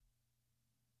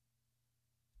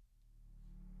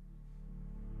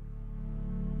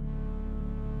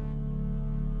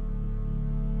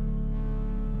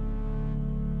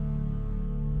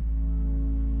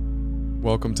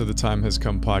Welcome to the Time Has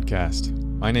Come podcast.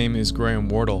 My name is Graham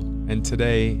Wardle, and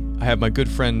today I have my good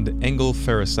friend Engel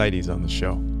Pherecydes on the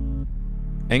show.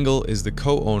 Engel is the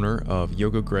co-owner of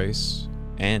Yoga Grace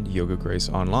and Yoga Grace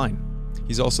Online.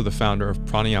 He's also the founder of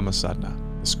Pranayama Sadhana,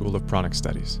 the School of Pranic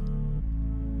Studies.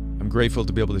 I'm grateful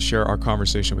to be able to share our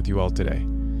conversation with you all today.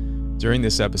 During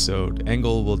this episode,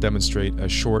 Engel will demonstrate a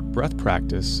short breath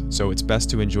practice, so it's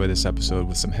best to enjoy this episode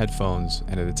with some headphones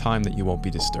and at a time that you won't be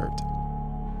disturbed.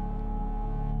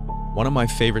 One of my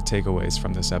favorite takeaways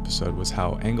from this episode was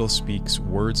how Engel speaks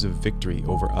words of victory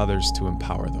over others to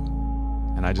empower them.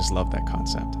 And I just love that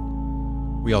concept.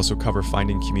 We also cover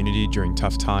finding community during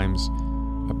tough times,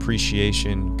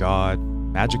 appreciation, God,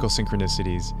 magical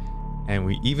synchronicities, and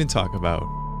we even talk about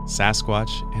Sasquatch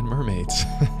and mermaids.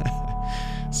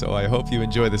 So I hope you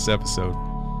enjoy this episode.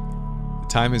 The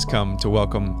time has come to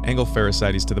welcome Engel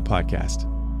Pherecydes to the podcast.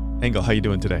 Engel, how you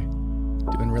doing today?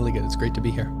 Doing really good. It's great to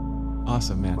be here.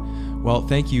 Awesome, man. Well,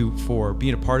 thank you for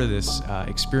being a part of this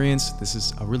experience. This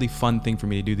is a really fun thing for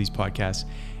me to do these podcasts.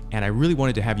 And I really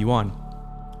wanted to have you on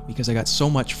because I got so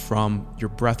much from your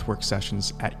breathwork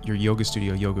sessions at your yoga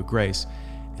studio, Yoga Grace.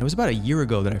 And it was about a year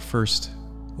ago that I first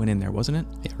went in there, wasn't it?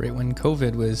 Yeah, right when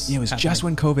COVID was Yeah, it was happening. just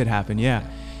when COVID happened, yeah.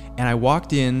 And I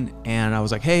walked in and I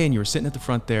was like, hey, and you were sitting at the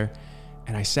front there.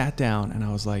 And I sat down and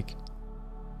I was like,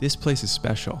 this place is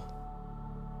special.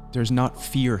 There's not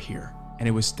fear here. And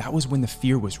that was when the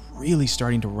fear was really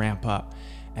starting to ramp up.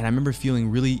 And I remember feeling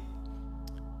really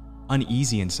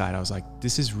uneasy inside. I was like,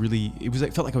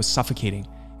 it felt like I was suffocating.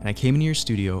 And I came into your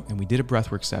studio and we did a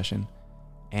breathwork session.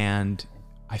 And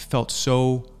I felt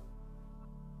so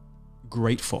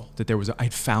grateful that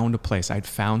I'd found a place. I'd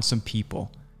found some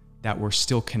people that were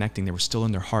still connecting. They were still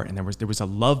in their heart. And there was a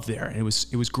love there. And it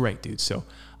was great, dude. So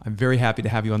I'm very happy to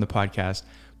have you on the podcast.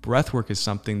 Breathwork is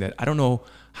something that I don't know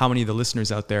how many of the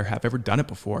listeners out there have ever done it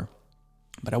before,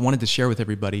 but I wanted to share with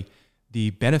everybody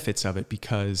the benefits of it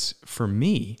because for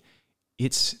me,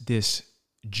 it's this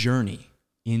journey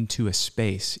into a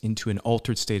space, into an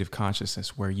altered state of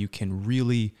consciousness where you can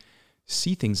really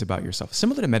see things about yourself,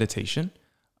 similar to meditation,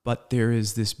 but there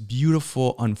is this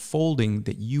beautiful unfolding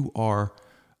that you are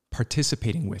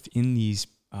participating with in these,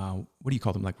 what do you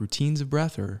call them, like routines of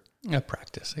breath or?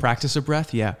 Practice. Practice of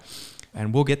breath, yeah.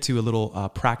 And we'll get to a little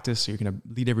practice. So you're going to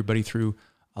lead everybody through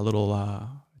a little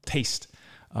taste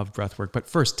of breathwork. But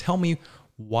first, tell me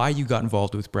why you got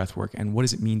involved with breathwork and what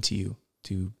does it mean to you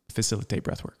to facilitate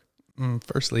breathwork?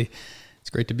 Firstly, it's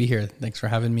great to be here. Thanks for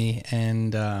having me.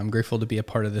 And I'm grateful to be a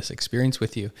part of this experience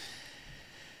with you.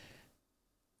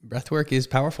 Breathwork is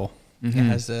powerful. Mm-hmm. It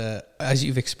has, as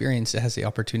you've experienced, it has the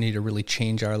opportunity to really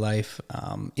change our life.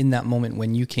 In that moment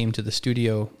when you came to the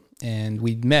studio and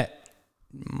we'd met,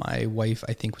 my wife,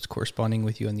 I think, was corresponding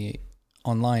with you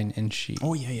online, and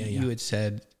you had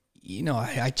said,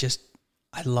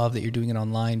 I love that you're doing it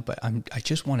online, but I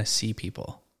just want to see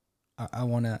people. I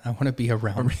want to be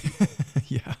around.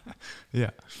 Yeah.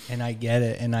 And I get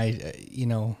it, and I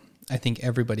think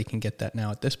everybody can get that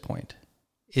now at this point.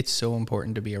 It's so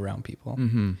important to be around people.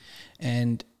 Mm-hmm.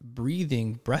 And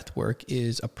breath work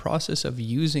is a process of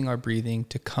using our breathing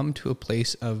to come to a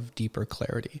place of deeper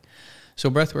clarity. So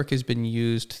breathwork has been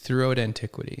used throughout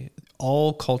antiquity.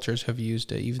 All cultures have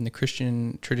used it, even the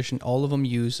Christian tradition, all of them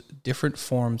use different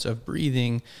forms of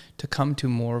breathing to come to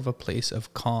more of a place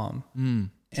of calm.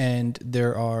 And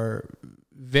there are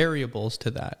variables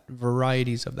to that,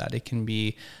 varieties of that. It can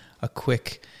be a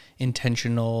quick,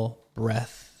 intentional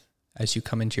breath as you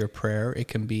come into your prayer. It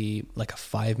can be like a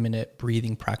 5-minute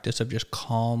breathing practice of just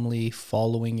calmly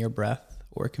following your breath,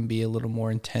 or it can be a little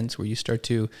more intense where you start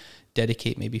to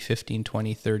dedicate maybe 15,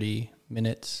 20, 30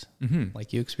 minutes,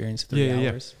 like you experienced 3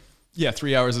 hours. Yeah,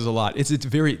 3 hours is a lot.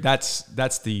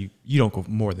 You don't go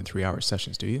more than 3 hour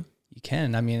sessions, do you? You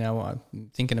can. I mean, I'm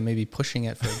thinking of maybe pushing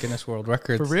it for Guinness World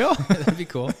Records. For real? That'd be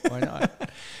cool. Why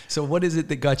not? So what is it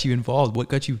that got you involved? What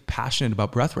got you passionate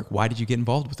about breathwork? Why did you get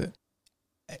involved with it?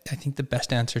 I think the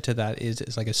best answer to that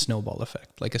is like a snowball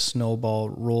effect. Like a snowball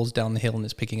rolls down the hill and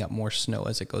is picking up more snow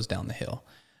as it goes down the hill.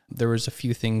 There was a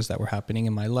few things that were happening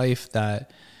in my life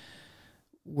that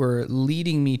were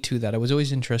leading me to that. I was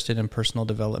always interested in personal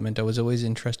development. I was always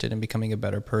interested in becoming a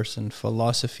better person.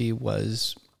 Philosophy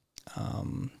was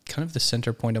kind of the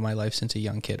center point of my life since a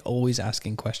young kid, always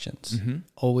asking questions,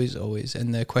 always.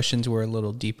 And the questions were a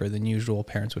little deeper than usual.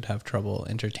 Parents would have trouble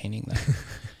entertaining them.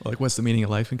 Like, what's the meaning of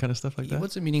life and kind of stuff like that?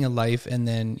 What's the meaning of life? And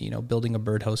then, building a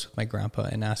birdhouse with my grandpa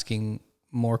and asking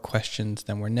more questions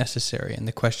than were necessary. And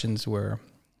the questions were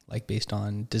like based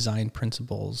on design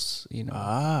principles, you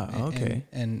know, okay.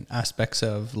 and aspects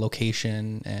of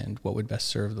location and what would best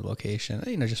serve the location,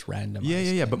 you know, just random.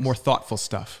 Yeah. But more thoughtful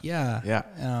stuff. Yeah.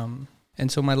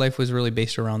 And so my life was really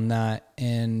based around that.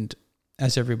 And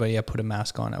as everybody, I put a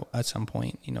mask on at some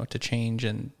point, you know, to change.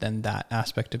 And then that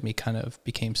aspect of me kind of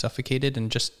became suffocated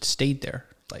and just stayed there.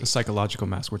 Like a psychological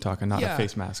mask we're talking, not a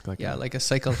face mask. Like a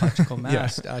psychological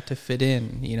mask to fit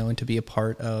in, you know, and to be a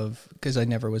part of, because I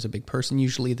never was a big person.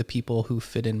 Usually the people who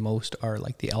fit in most are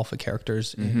like the alpha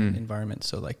characters in environments.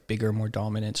 So like bigger, more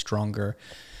dominant, stronger.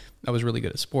 I was really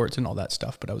good at sports and all that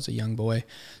stuff, but I was a young boy,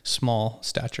 small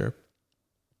stature.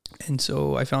 And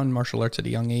so I found martial arts at a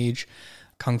young age,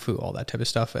 kung fu, all that type of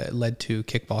stuff. It led to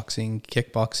kickboxing.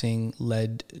 Kickboxing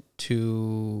led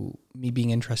to me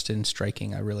being interested in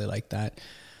striking. I really liked that.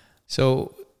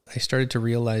 So I started to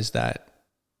realize that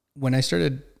when I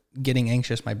started getting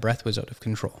anxious, my breath was out of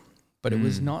control, but it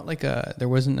was not like there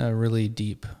wasn't a really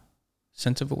deep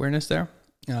sense of awareness there.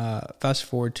 Fast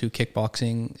forward to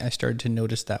kickboxing, I started to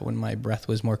notice that when my breath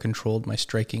was more controlled, my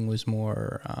striking was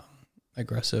more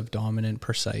aggressive, dominant,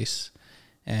 precise.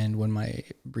 And when my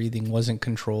breathing wasn't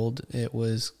controlled, it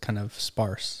was kind of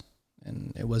sparse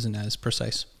and it wasn't as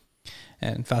precise.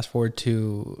 And fast forward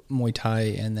to Muay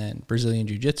Thai and then Brazilian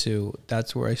Jiu-Jitsu,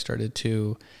 that's where I started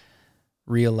to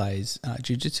realize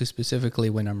Jiu-Jitsu specifically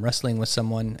when I'm wrestling with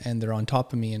someone and they're on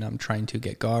top of me and I'm trying to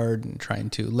get guard and trying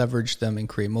to leverage them and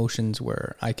create motions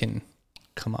where I can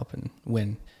come up and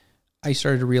win. I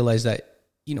started to realize that,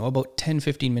 you know, about 10,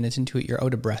 15 minutes into it, you're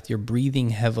out of breath. You're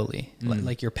breathing heavily,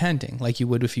 like you're panting, like you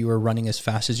would if you were running as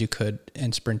fast as you could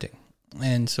and sprinting.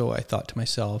 And so I thought to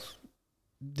myself,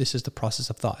 this is the process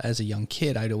of thought. As a young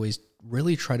kid, I'd always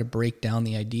really try to break down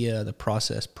the idea, the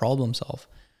process, problem solve.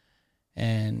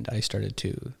 And I started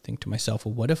to think to myself,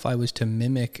 well, what if I was to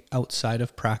mimic outside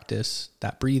of practice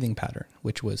that breathing pattern,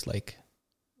 which was like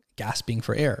gasping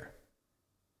for air?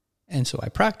 And so I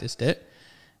practiced it.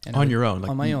 And on your own? Like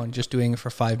on my own, just doing it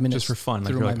for 5 minutes. Just for fun.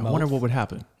 Like you're like, I wonder what would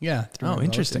happen. Yeah. Oh,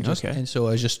 interesting. Okay. And so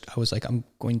I was like, I'm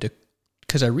going to,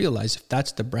 because I realized if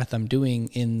that's the breath I'm doing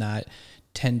in that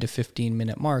 10 to 15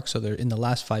 minute mark, so in the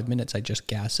last 5 minutes, I just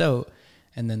gas out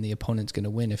and then the opponent's going to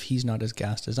win if he's not as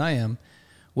gassed as I am.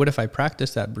 What if I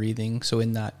practice that breathing? So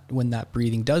when that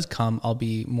breathing does come, I'll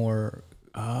be more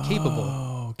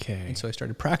capable. Okay. And so I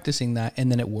started practicing that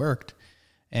and then it worked.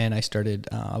 And I started,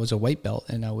 I was a white belt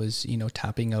and I was, you know,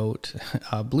 tapping out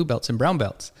blue belts and brown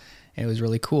belts. And it was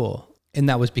really cool. And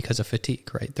that was because of fatigue,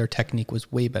 right? Their technique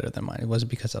was way better than mine. It wasn't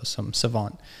because I was some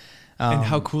savant. And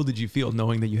how cool did you feel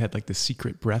knowing that you had like the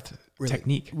secret breath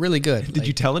technique? Really good. Did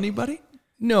you tell anybody?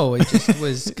 No, it just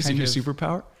was Is it your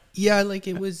superpower? Yeah, like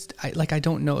it was, I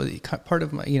don't know. Part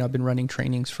of my, you know, I've been running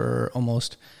trainings for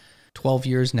almost 12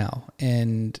 years now.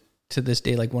 And to this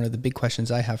day, like one of the big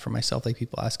questions I have for myself, like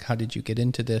people ask, how did you get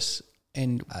into this?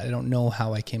 And I don't know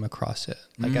how I came across it.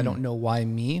 Like, I don't know why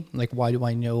me, like, why do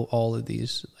I know all of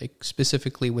these, like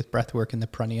specifically with breathwork in the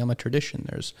pranayama tradition,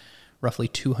 there's roughly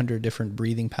 200 different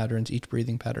breathing patterns. Each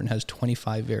breathing pattern has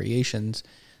 25 variations.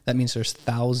 That means there's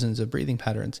thousands of breathing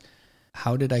patterns.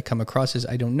 How did I come across this?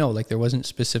 I don't know. Like there wasn't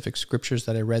specific scriptures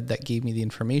that I read that gave me the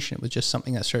information. It was just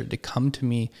something that started to come to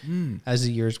me as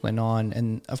the years went on.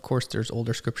 And of course there's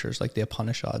older scriptures like the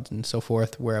Upanishads and so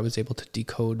forth, where I was able to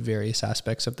decode various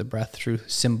aspects of the breath through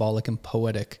symbolic and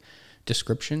poetic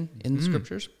description in the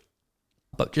scriptures.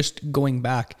 But just going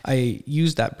back, I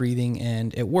used that breathing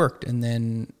and it worked. And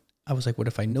then I was like, what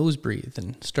if I nose breathe?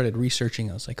 And started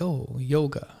researching. I was like, oh,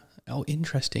 yoga. Oh,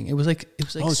 interesting. It was like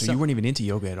oh, so you weren't even into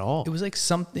yoga at all. It was like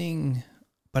something,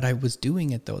 but I was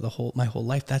doing it though my whole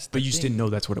life. But you just didn't know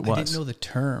that's what it was. I didn't know the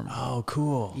term. Oh,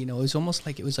 cool. You know, it was almost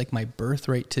like it was like my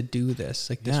birthright to do this.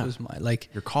 Like this was my, like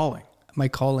your calling. My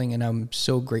calling, and I'm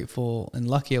so grateful and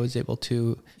lucky I was able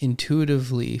to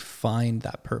intuitively find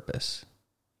that purpose.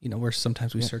 You know, where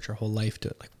sometimes we search our whole life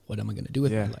to like, what am I going to do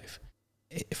with my life?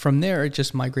 From there, it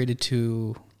just migrated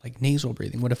to like nasal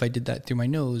breathing. What if I did that through my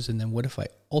nose? And then what if I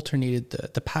alternated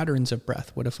the patterns of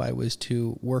breath? What if I was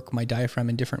to work my diaphragm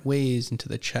in different ways into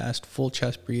the chest, full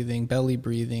chest breathing, belly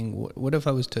breathing? What if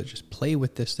I was to just play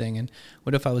with this thing? And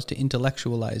what if I was to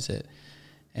intellectualize it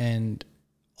and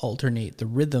alternate the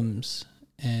rhythms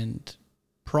and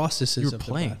processes of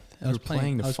the breath? You were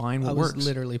playing to find what works. I was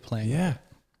literally playing. Yeah.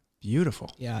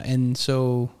 Beautiful. Yeah. And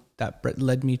so that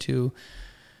led me to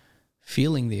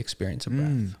feeling the experience of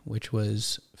breath, which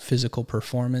was physical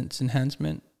performance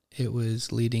enhancement. It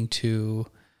was leading to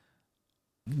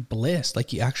bliss.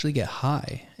 Like you actually get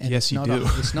high. And yes, you do.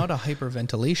 It's not a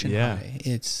hyperventilation high.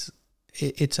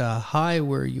 It's a high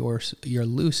where you're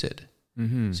lucid.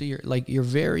 So you're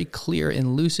very clear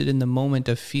and lucid in the moment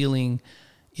of feeling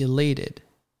elated,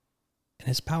 and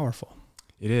it's powerful.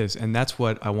 It is. And that's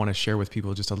what I want to share with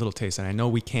people, just a little taste. And I know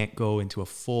we can't go into a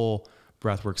full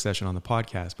breathwork session on the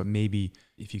podcast, but maybe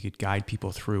if you could guide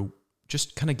people through,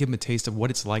 just kind of give them a taste of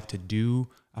what it's like to do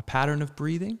a pattern of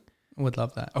breathing. Would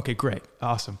love that. Okay, great.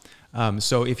 Awesome.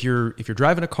 So if you're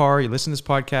driving a car, you listen to this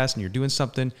podcast and you're doing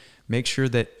something, make sure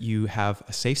that you have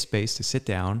a safe space to sit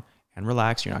down and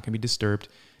relax. You're not going to be disturbed.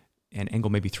 And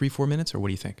angle maybe 3-4 minutes, or what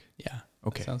do you think? Yeah.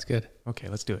 Okay. Sounds good. Okay,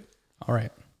 let's do it. All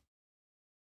right.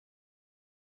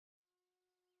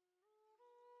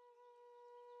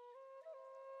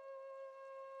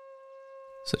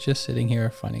 So just sitting here,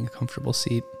 finding a comfortable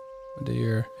seat, whether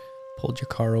you're pulled your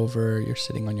car over, you're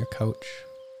sitting on your couch,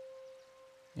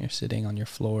 you're sitting on your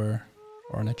floor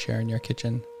or on a chair in your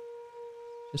kitchen.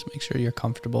 Just make sure you're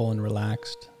comfortable and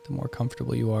relaxed. The more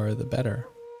comfortable you are, the better.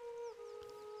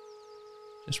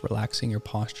 Just relaxing your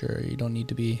posture. You don't need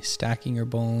to be stacking your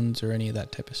bones or any of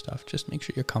that type of stuff. Just make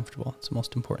sure you're comfortable. It's the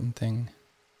most important thing.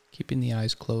 Keeping the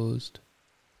eyes closed.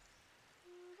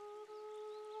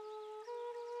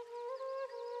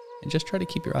 And just try to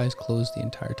keep your eyes closed the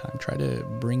entire time. Try to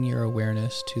bring your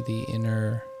awareness to the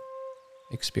inner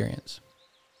experience.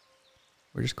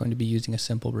 We're just going to be using a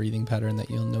simple breathing pattern that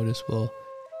you'll notice will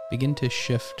begin to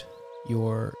shift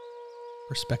your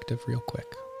perspective real quick.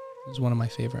 This is one of my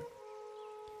favorite.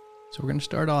 So we're going to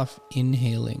start off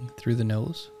inhaling through the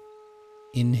nose,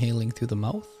 inhaling through the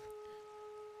mouth,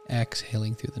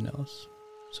 exhaling through the nose.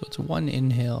 So it's one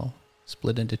inhale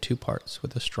split into two parts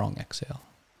with a strong exhale.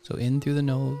 So in through the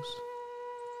nose,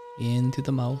 in through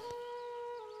the mouth,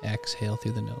 exhale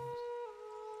through the nose.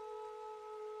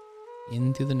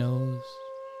 In through the nose,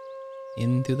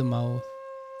 in through the mouth,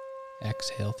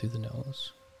 exhale through the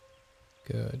nose.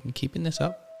 Good. And keeping this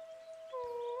up,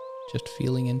 just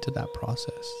feeling into that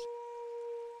process.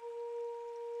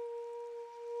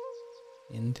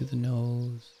 In through the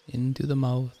nose, in through the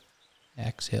mouth,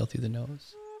 exhale through the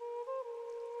nose.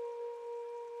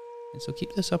 And so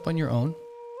keep this up on your own.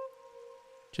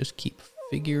 Just keep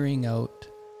figuring out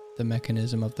the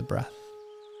mechanism of the breath.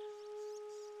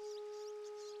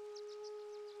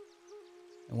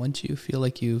 And once you feel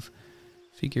like you've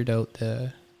figured out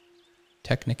the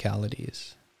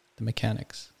technicalities, the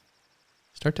mechanics,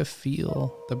 start to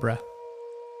feel the breath.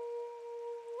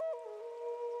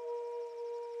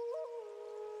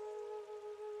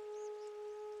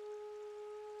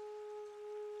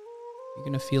 You're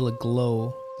going to feel a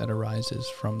glow that arises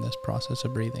from this process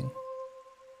of breathing.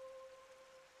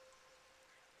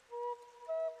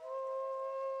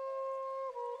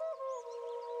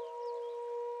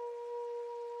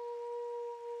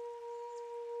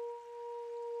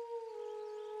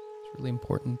 It's really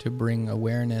important to bring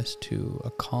awareness to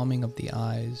a calming of the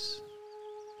eyes.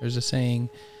 There's a saying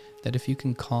that if you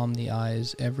can calm the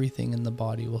eyes, everything in the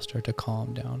body will start to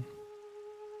calm down.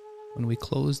 When we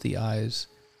close the eyes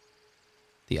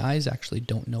actually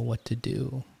don't know what to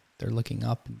do. They're looking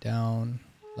up and down,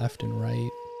 left and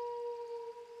right,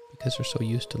 because they're so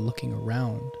used to looking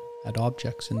around at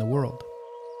objects in the world.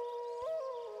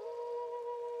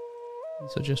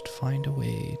 And so just find a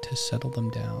way to settle them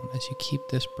down as you keep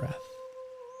this breath.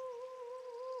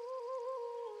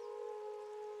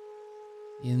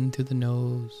 In through the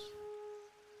nose,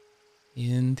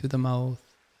 in through the mouth,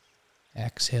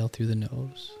 exhale through the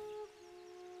nose.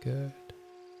 Good.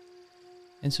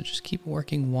 And so just keep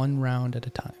working one round at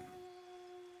a time.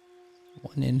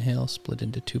 One inhale split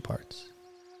into two parts.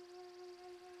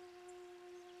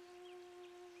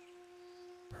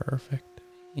 Perfect.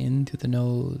 In through the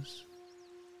nose,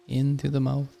 in through the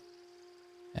mouth,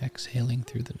 exhaling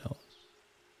through the nose.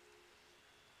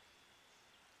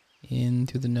 In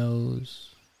through the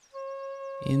nose,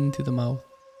 in through the mouth,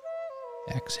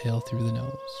 exhale through the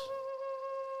nose.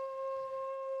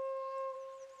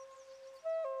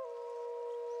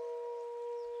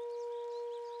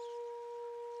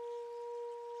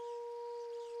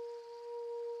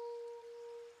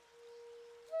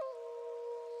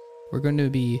 We're going to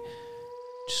be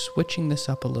switching this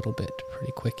up a little bit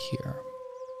pretty quick here.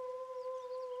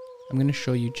 I'm going to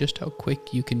show you just how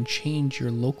quick you can change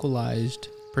your localized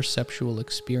perceptual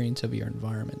experience of your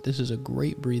environment. This is a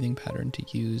great breathing pattern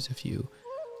to use if you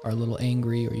are a little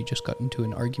angry, or you just got into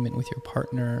an argument with your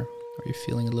partner, or you're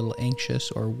feeling a little anxious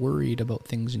or worried about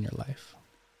things in your life.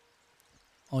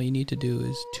 All you need to do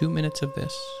is 2 minutes of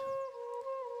this,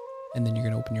 and then you're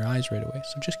going to open your eyes right away.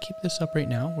 So just keep this up right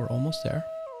now. We're almost there.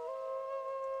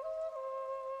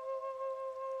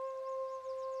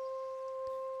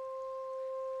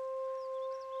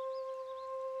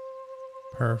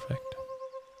 Perfect.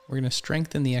 We're going to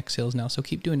strengthen the exhales now. So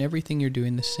keep doing everything you're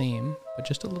doing the same, but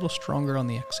just a little stronger on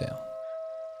the exhale.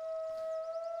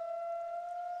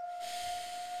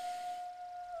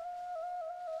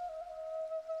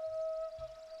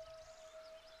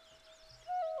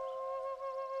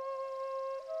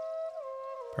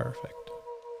 Perfect.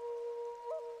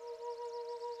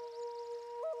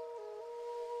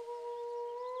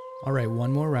 All right,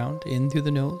 one more round. In through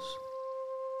the nose,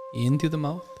 in through the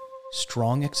mouth.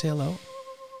 Strong exhale out.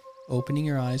 Opening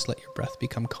your eyes, let your breath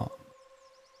become calm.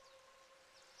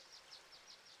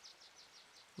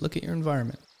 Look at your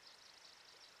environment.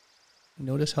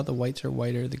 Notice how the whites are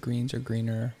whiter, the greens are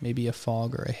greener. Maybe a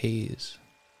fog or a haze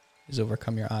has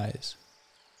overcome your eyes.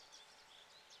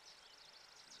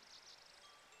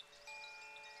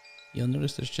 You'll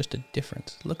notice there's just a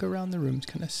difference. Look around the rooms,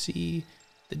 kind of see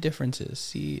the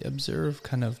differences. Observe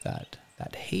kind of that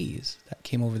haze that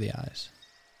came over the eyes.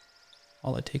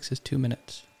 All it takes is 2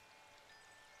 minutes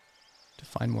to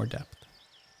find more depth.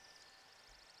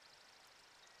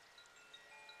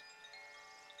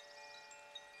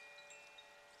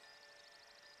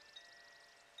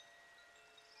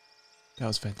 That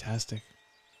was fantastic.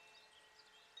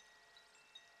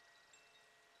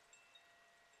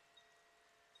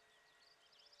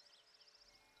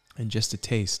 And just a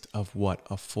taste of what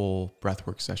a full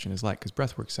breathwork session is like, because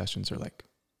breathwork sessions are like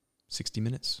 60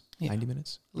 minutes, 90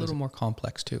 minutes. A little more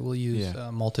complex too. We'll use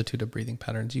a multitude of breathing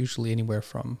patterns, usually anywhere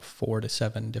from 4 to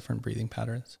 7 different breathing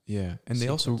patterns. Yeah, and they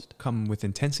also come with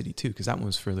intensity too, because that one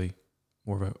was fairly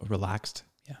more of a relaxed.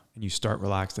 Yeah. And you start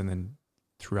relaxed, and then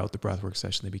throughout the breathwork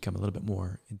session, they become a little bit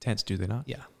more intense, do they not?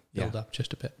 Yeah, build up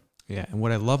just a bit. Yeah, and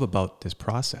what I love about this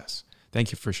process,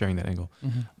 thank you for sharing that angle.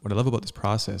 Mm-hmm. What I love about this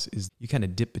process is you kind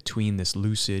of dip between this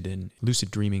lucid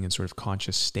dreaming and sort of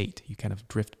conscious state. You kind of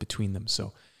drift between them.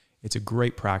 So it's a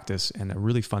great practice and a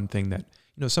really fun thing that,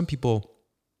 some people,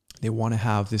 they want to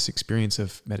have this experience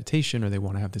of meditation, or they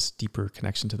want to have this deeper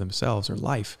connection to themselves or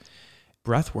life.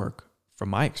 Breathwork, from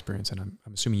my experience, and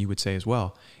I'm assuming you would say as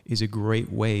well, is a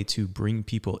great way to bring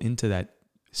people into that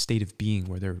state of being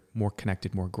where they're more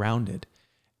connected, more grounded.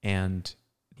 And,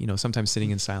 sometimes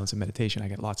sitting in silence and meditation, I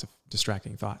get lots of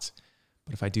distracting thoughts.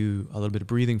 But if I do a little bit of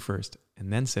breathing first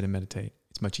and then sit and meditate,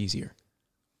 it's much easier.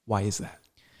 Why is that?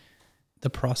 The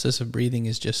process of breathing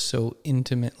is just so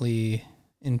intimately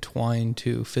entwined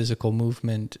to physical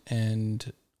movement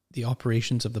and the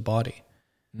operations of the body.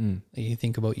 You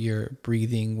think about your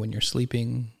breathing when you're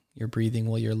sleeping, you're breathing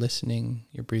while you're listening,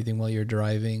 you're breathing while you're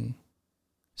driving.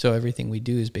 So everything we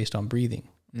do is based on breathing.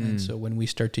 And so when we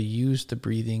start to use the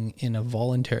breathing in a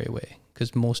voluntary way,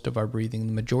 because most of our breathing,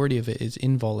 the majority of it is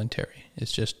involuntary.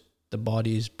 It's just the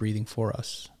body's breathing for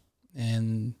us.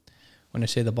 And when I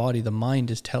say the body, the mind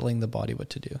is telling the body what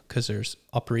to do, because there's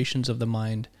operations of the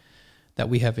mind that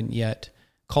we haven't yet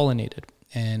colonized.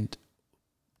 And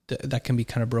that can be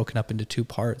kind of broken up into 2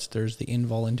 parts. There's the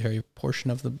involuntary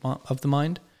portion of the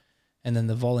mind, and then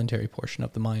the voluntary portion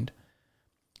of the mind.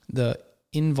 The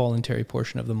involuntary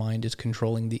portion of the mind is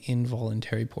controlling the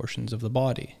involuntary portions of the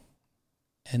body.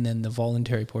 And then the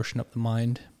voluntary portion of the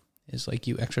mind is like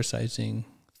you exercising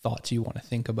thoughts you want to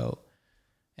think about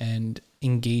and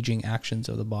engaging actions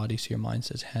of the body. So your mind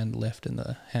says hand lift, and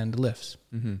the hand lifts.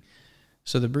 Mm-hmm.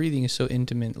 So the breathing is so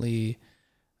intimately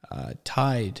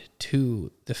tied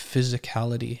to the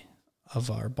physicality of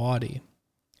our body,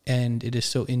 and it is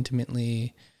so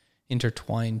intimately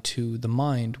intertwined to the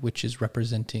mind, which is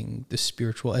representing the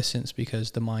spiritual essence,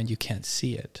 because the mind, you can't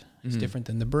see it. It's different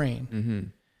than the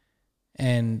brain,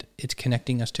 and it's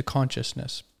connecting us to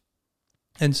consciousness.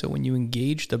 And so when you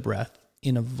engage the breath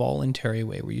in a voluntary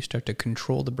way, where you start to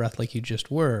control the breath like you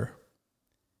just were,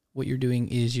 what you're doing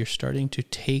is you're starting to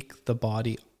take the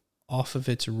body off of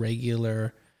its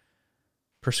regular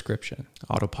prescription.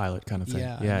 Autopilot kind of thing.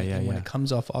 And when it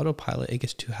comes off autopilot, it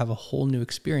gets to have a whole new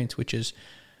experience, which is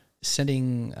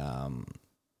setting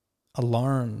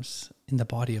alarms in the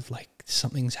body of like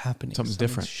something's happening. Something's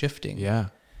different. Shifting. Yeah.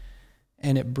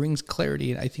 And it brings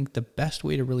clarity. And I think the best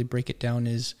way to really break it down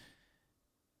is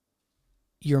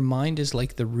your mind is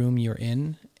like the room you're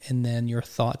in, and then your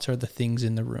thoughts are the things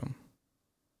in the room.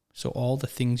 So all the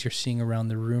things you're seeing around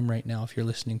the room right now, if you're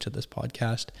listening to this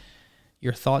podcast,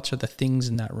 your thoughts are the things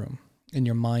in that room, and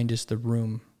your mind is the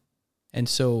room. And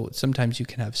so sometimes you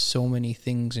can have so many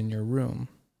things in your room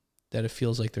that it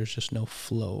feels like there's just no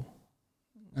flow.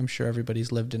 I'm sure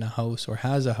everybody's lived in a house or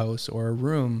has a house or a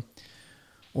room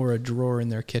or a drawer in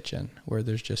their kitchen where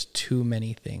there's just too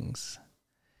many things.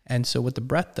 And so what the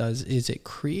breath does is it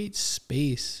creates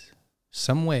space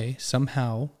some way,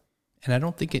 somehow, and I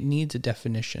don't think it needs a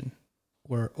definition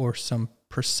or some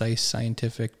precise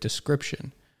scientific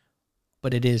description,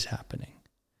 but it is happening.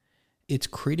 It's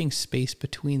creating space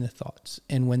between the thoughts.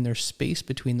 And when there's space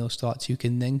between those thoughts, you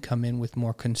can then come in with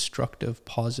more constructive,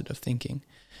 positive thinking,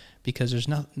 because there's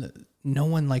no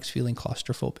one likes feeling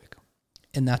claustrophobic.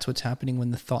 And that's what's happening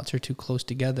when the thoughts are too close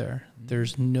together. Mm-hmm.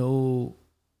 There's no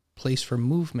place for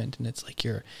movement, and it's like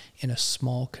you're in a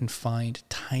small, confined,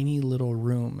 tiny little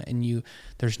room, and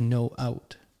there's no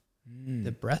out.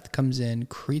 The breath comes in,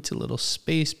 creates a little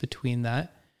space between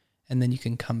that, and then you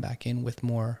can come back in with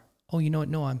more, oh, you know what?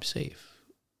 No, I'm safe.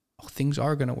 Oh, things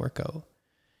are going to work out.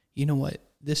 You know what?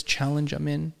 This challenge I'm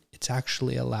in, it's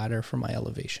actually a ladder for my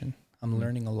elevation. I'm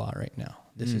learning a lot right now.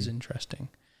 This is interesting.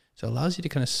 So it allows you to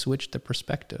kind of switch the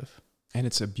perspective. And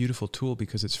it's a beautiful tool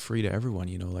because it's free to everyone,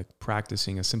 you know, like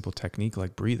practicing a simple technique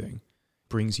like breathing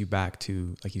brings you back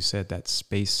to, like you said, that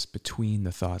space between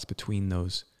the thoughts, between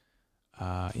those,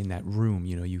 in that room,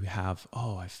 you know, you have,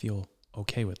 oh, I feel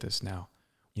okay with this now.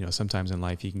 You know, sometimes in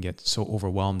life you can get so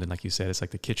overwhelmed, and like you said, it's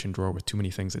like the kitchen drawer with too many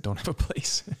things that don't have a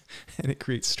place and it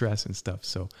creates stress and stuff.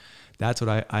 So that's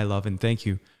what I love. And thank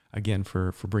you again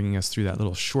for bringing us through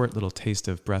that short little taste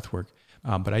of breath work.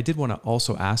 But I did want to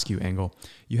also ask you, Engel,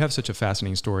 you have such a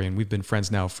fascinating story, and we've been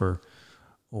friends now for,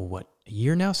 a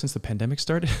year now since the pandemic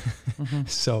started. Mm-hmm.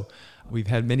 So we've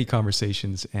had many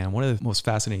conversations, and one of the most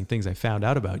fascinating things I found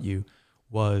out about you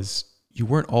was you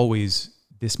weren't always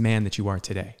this man that you are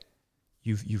today.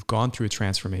 You've gone through a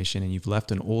transformation, and you've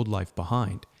left an old life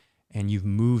behind, and you've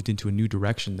moved into a new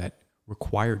direction that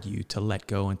required you to let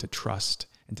go and to trust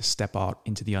and to step out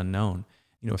into the unknown.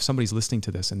 You know, if somebody's listening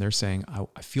to this and they're saying,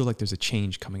 I feel like there's a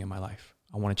change coming in my life.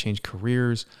 I want to change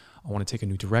careers. I want to take a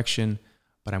new direction,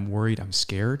 but I'm worried, I'm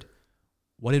scared.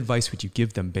 What advice would you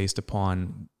give them based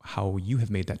upon how you have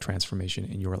made that transformation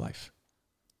in your life?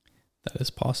 That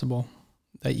is possible,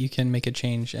 that you can make a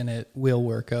change and it will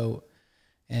work out,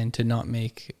 and to not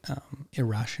make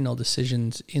irrational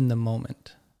decisions in the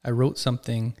moment. I wrote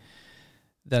something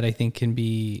that I think can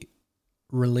be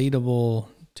relatable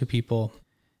to people,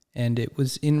 and it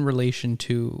was in relation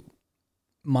to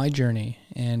my journey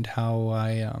and how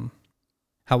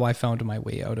I found my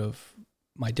way out of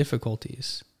my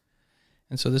difficulties.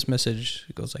 And so this message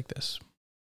goes like this.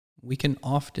 We can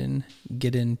often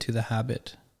get into the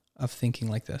habit of thinking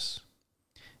like this.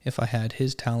 If I had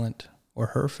his talent or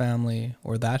her family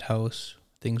or that house,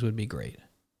 things would be great.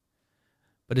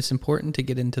 But it's important to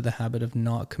get into the habit of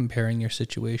not comparing your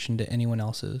situation to anyone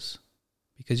else's,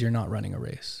 because you're not running a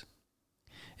race.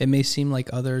 It may seem like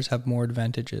others have more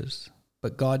advantages,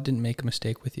 but God didn't make a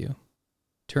mistake with you.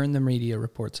 Turn the media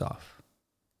reports off.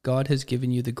 God has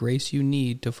given you the grace you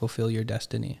need to fulfill your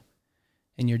destiny,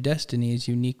 and your destiny is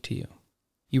unique to you.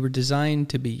 You were designed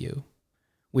to be you,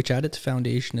 which at its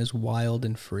foundation is wild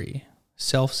and free,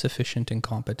 self-sufficient and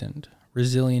competent,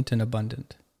 resilient and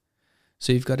abundant.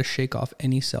 So you've got to shake off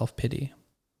any self-pity,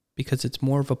 because it's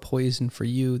more of a poison for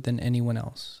you than anyone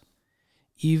else.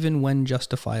 Even when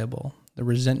justifiable, the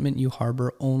resentment you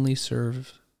harbor only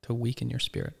serves to weaken your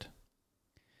spirit.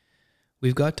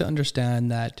 We've got to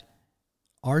understand that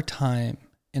our time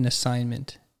and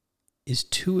assignment is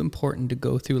too important to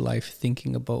go through life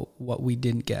thinking about what we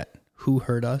didn't get, who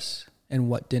hurt us, and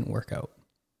what didn't work out.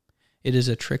 It is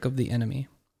a trick of the enemy.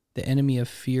 The enemy of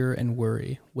fear and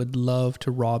worry would love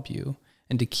to rob you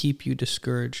and to keep you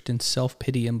discouraged in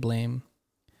self-pity and blame.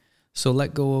 So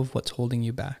let go of what's holding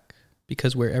you back,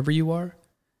 because wherever you are,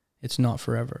 it's not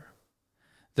forever.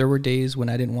 There were days when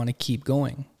I didn't want to keep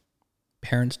going.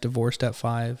 Parents divorced at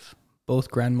 5,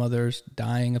 both grandmothers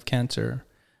dying of cancer,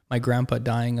 my grandpa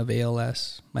dying of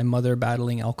ALS, my mother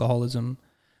battling alcoholism,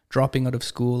 dropping out of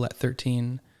school at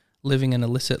 13, living an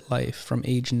illicit life from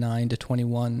age 9 to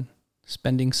 21,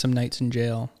 spending some nights in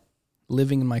jail,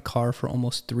 living in my car for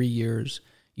almost 3 years,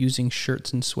 using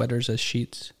shirts and sweaters as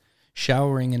sheets,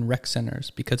 showering in rec centers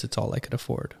because it's all I could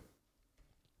afford.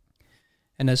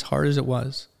 And as hard as it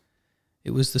was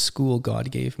the school God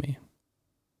gave me.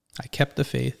 I kept the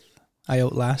faith. I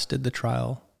outlasted the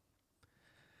trial.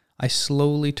 I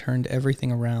slowly turned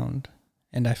everything around,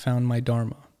 and I found my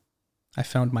dharma. I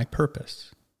found my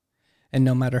purpose. And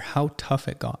no matter how tough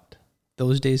it got,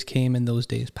 those days came and those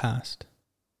days passed.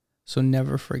 So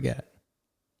never forget,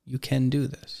 you can do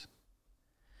this.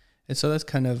 And so that's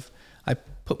kind of, I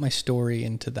put my story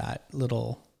into that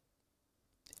little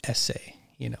essay,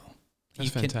 you know.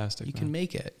 That's fantastic. You can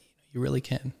make it. You really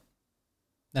can.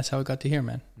 That's how it got to here,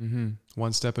 man. Mm-hmm.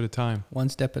 One step at a time. One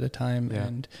step at a time,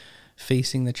 and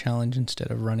facing the challenge instead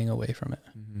of running away from it.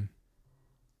 Mm-hmm.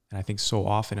 And I think so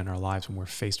often in our lives when we're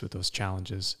faced with those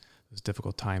challenges, those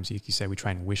difficult times, you say we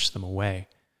try and wish them away,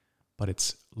 but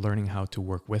it's learning how to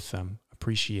work with them,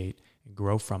 appreciate and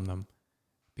grow from them,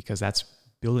 because that's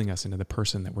building us into the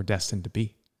person that we're destined to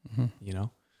be, you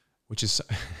know, which is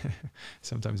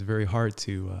sometimes very hard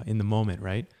to, in the moment,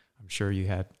 right? I'm sure you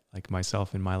had, like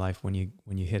myself in my life, when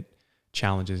you hit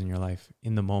challenges in your life,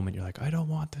 in the moment, you're like, I don't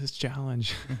want this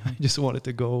challenge. I just want it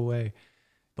to go away.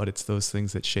 but it's those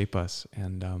things that shape us.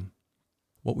 And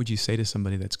what would you say to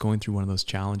somebody that's going through one of those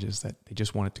challenges that they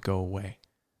just want it to go away?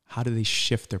 How do they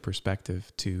shift their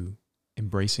perspective to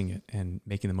embracing it and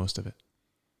making the most of it?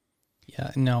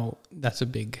 Yeah, no, that's a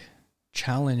big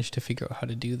challenge to figure out how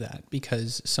to do that,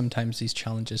 because sometimes these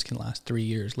challenges can last 3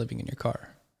 years living in your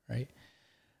car, right?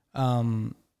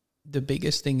 The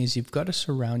biggest thing is you've got to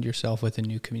surround yourself with a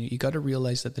new community. You got to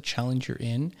realize that the challenge you're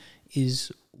in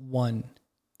is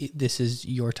this is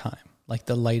your time. Like,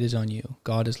 the light is on you.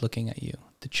 God is looking at you.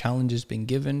 The challenge has been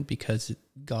given because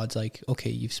God's like, okay,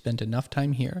 you've spent enough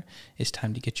time here. It's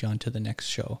time to get you on to the next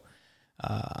show.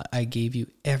 I gave you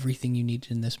everything you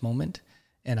needed in this moment,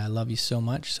 and I love you so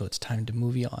much, so it's time to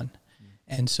move you on.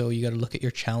 And so you got to look at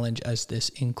your challenge as this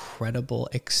incredible,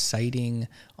 exciting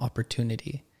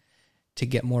opportunity to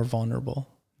get more vulnerable,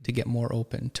 to get more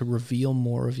open, to reveal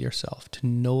more of yourself, to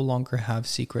no longer have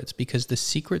secrets, because the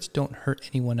secrets don't hurt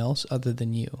anyone else other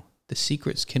than you. The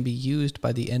secrets can be used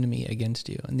by the enemy against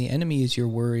you, and the enemy is your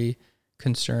worry,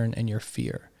 concern, and your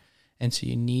fear. And so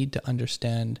you need to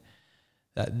understand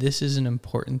that this is an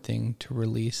important thing to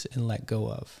release and let go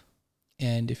of.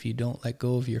 And if you don't let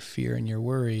go of your fear and your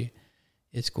worry,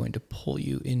 it's going to pull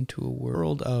you into a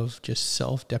world of just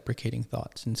self-deprecating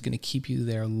thoughts. And it's going to keep you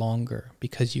there longer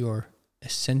because you're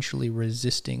essentially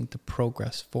resisting the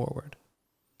progress forward.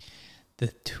 The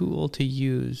tool to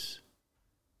use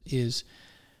is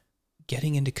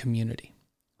getting into community,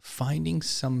 finding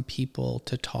some people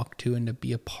to talk to and to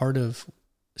be a part of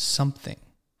something.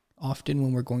 Often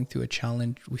when we're going through a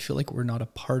challenge, we feel like we're not a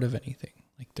part of anything.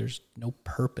 Like, there's no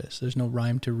purpose. There's no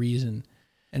rhyme to reason.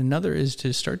 And another is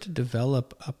to start to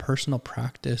develop a personal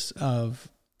practice of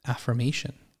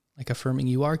affirmation, like affirming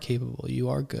you are capable, you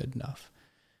are good enough.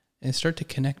 And start to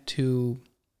connect to,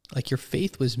 like, your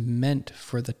faith was meant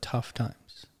for the tough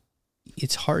times.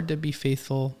 It's hard to be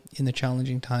faithful in the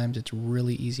challenging times. It's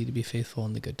really easy to be faithful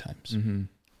in the good times. Mm-hmm.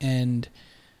 And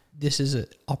this is an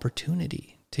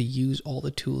opportunity to use all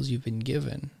the tools you've been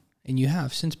given, and you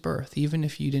have since birth. Even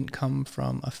if you didn't come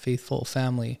from a faithful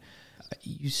family,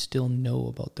 you still know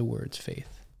about the words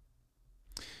faith.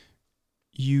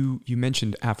 You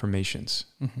mentioned affirmations.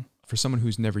 Mm-hmm. For someone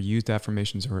who's never used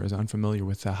affirmations or is unfamiliar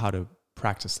with how to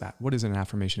practice that, what is an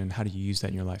affirmation and how do you use that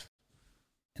in your life?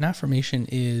 An affirmation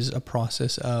is a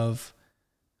process of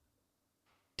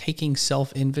taking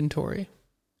self-inventory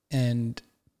and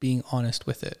being honest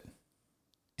with it.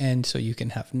 And so you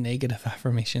can have negative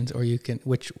affirmations, or you can,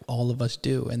 which all of us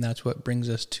do. And that's what brings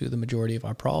us to the majority of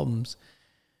our problems.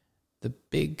 The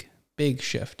big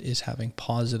shift is having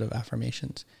positive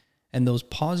affirmations. And those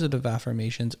positive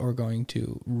affirmations are going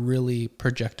to really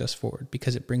project us forward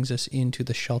because it brings us into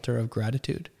the shelter of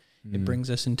gratitude. Mm. It brings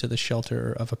us into the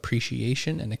shelter of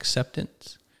appreciation and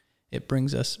acceptance. It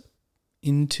brings us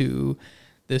into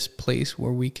this place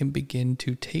where we can begin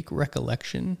to take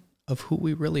recollection of who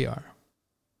we really are.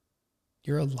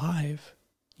 You're alive.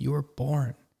 You were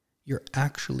born. You're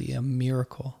actually a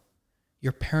miracle.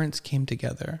 Your parents came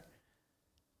together.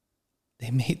 They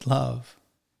made love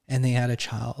and they had a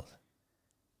child,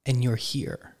 and you're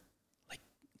here.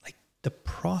 Like the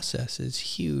process is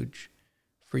huge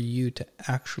for you to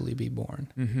actually be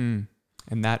born. Mm-hmm.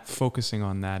 And that focusing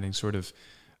on that and sort of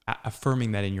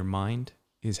affirming that in your mind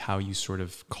is how you sort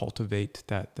of cultivate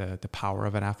that the power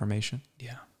of an affirmation.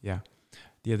 Yeah. Yeah.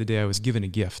 The other day I was given a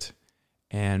gift,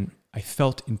 and I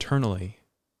felt internally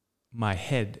my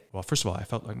head, well, first of all, I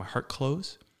felt like my heart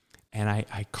close, and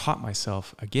I caught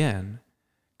myself again,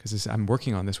 because I'm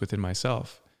working on this within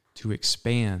myself, to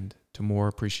expand to more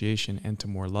appreciation and to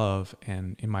more love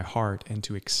and in my heart and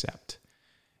to accept.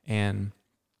 And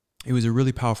it was a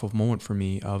really powerful moment for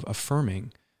me of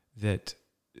affirming that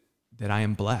I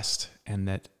am blessed and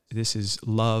that this is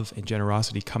love and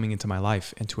generosity coming into my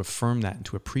life, and to affirm that and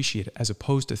to appreciate it, as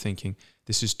opposed to thinking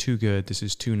this is too good, this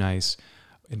is too nice,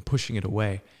 and pushing it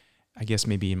away. I guess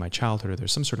maybe in my childhood,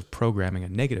 there's some sort of programming, a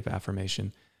negative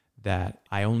affirmation that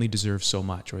I only deserve so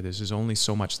much, or this is only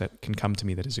so much that can come to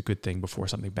me that is a good thing before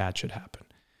something bad should happen.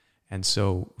 And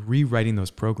so rewriting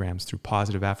those programs through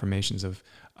positive affirmations of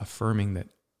affirming that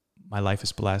my life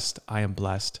is blessed, I am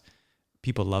blessed,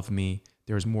 people love me,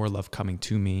 there's more love coming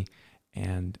to me,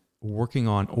 and working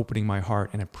on opening my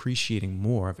heart and appreciating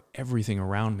more of everything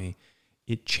around me,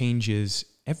 it changes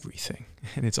everything.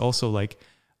 And it's also like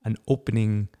an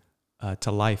opening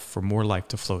to life for more life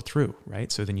to flow through,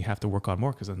 right? So then you have to work on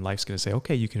more, because then life's going to say,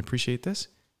 okay, you can appreciate this.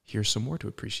 Here's some more to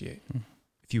appreciate. Mm.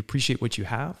 If you appreciate what you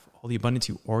have, all the abundance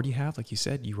you already have, like you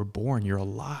said, you were born, you're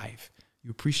alive.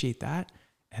 You appreciate that.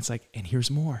 And it's like, and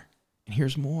here's more, and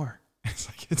here's more. It's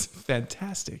like, it's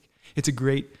fantastic. It's a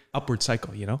great upward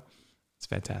cycle, you know? It's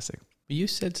fantastic. You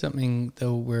said something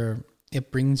though where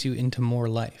it brings you into more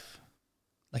life.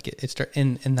 Like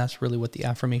and that's really what the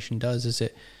affirmation does, is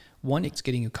it's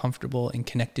getting you comfortable and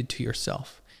connected to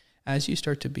yourself. As you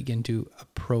start to begin to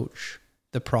approach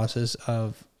the process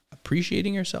of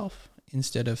appreciating yourself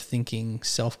instead of thinking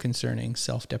self-concerning,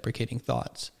 self-deprecating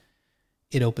thoughts,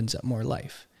 it opens up more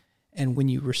life. And when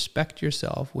you respect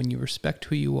yourself, when you respect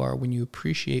who you are, when you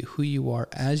appreciate who you are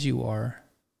as you are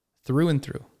through and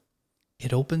through,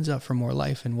 it opens up for more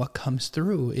life. And what comes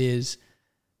through is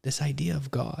this idea of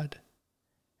God.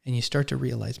 And you start to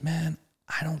realize, man,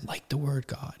 I don't like the word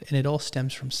God. And it all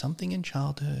stems from something in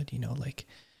childhood, like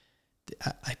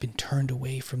I've been turned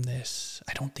away from this.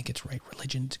 I don't think it's right.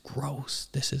 Religion's gross.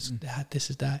 This is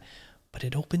that. But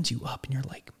it opens you up and you're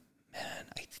like, man,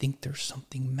 I think there's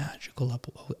something magical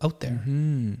out there.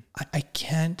 Mm-hmm. I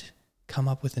can't come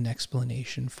up with an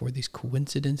explanation for these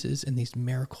coincidences and these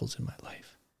miracles in my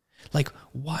life. Like,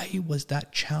 why was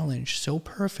that challenge so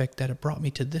perfect that it brought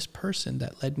me to this person,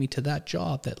 that led me to that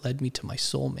job, that led me to my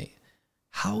soulmate?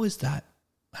 How does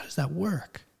that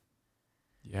work?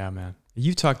 Yeah, man.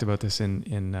 You talked about this in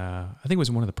I think it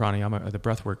was one of the pranayama, the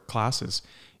breathwork classes.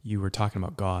 You were talking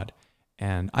about God.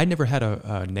 And I never had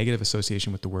a negative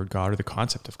association with the word God or the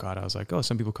concept of God. I was like, oh,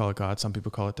 some people call it God, some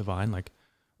people call it divine, like,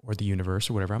 or the universe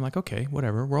or whatever. I'm like, okay,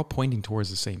 whatever. We're all pointing towards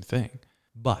the same thing.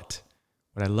 But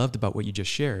what I loved about what you just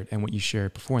shared and what you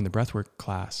shared before in the breathwork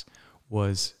class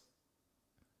was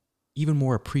even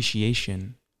more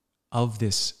appreciation of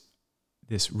this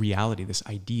reality, this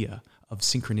idea of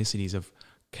synchronicities, of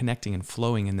connecting and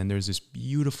flowing. And then there's this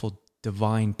beautiful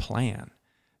divine plan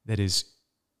that is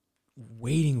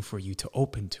waiting for you to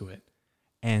open to it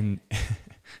and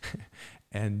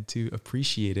and to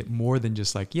appreciate it more than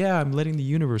just like, yeah, I'm letting the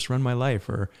universe run my life,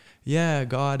 or yeah,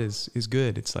 God is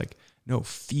good. It's like, no,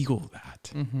 feel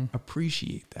that,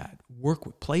 appreciate that,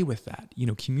 play with that,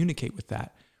 communicate with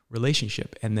that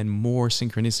relationship, and then more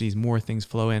synchronicities, more things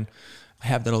flow in. I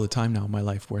have that all the time now in my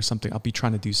life where I'll be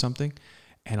trying to do something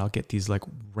and I'll get these like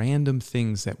random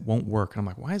things that won't work. And I'm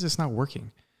like, why is this not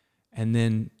working? And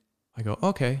then I go,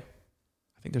 okay,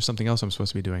 I think there's something else I'm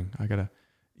supposed to be doing. I gotta,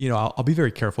 I'll be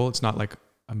very careful. It's not like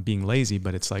I'm being lazy,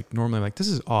 but it's like normally I'm like, this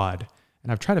is odd.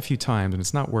 And I've tried a few times and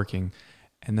it's not working.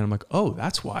 And then I'm like, oh,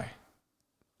 that's why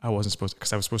I wasn't supposed to,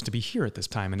 because I was supposed to be here at this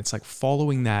time. And it's like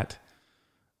following that,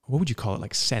 what would you call it?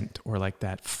 Like scent, or like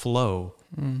that flow.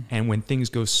 And when things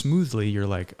go smoothly, you're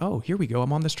like, oh, here we go.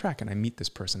 I'm on this track and I meet this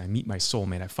person. I meet my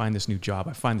soulmate. I find this new job.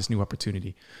 I find this new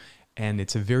opportunity. And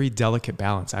it's a very delicate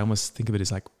balance. I almost think of it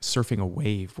as like surfing a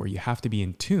wave where you have to be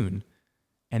in tune.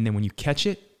 And then when you catch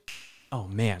it, oh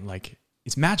man, like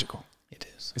it's magical. It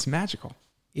is. It's magical.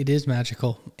 It is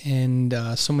magical. And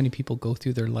so many people go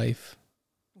through their life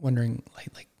wondering,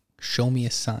 like, show me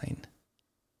a sign.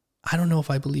 I don't know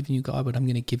if I believe in you, God, but I'm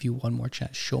going to give you one more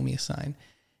chance. Show me a sign.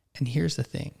 And here's the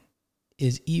thing,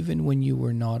 is even when you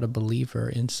were not a believer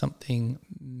in something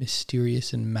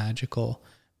mysterious and magical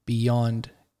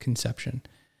beyond conception,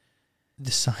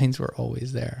 the signs were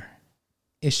always there.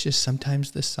 It's just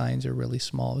sometimes the signs are really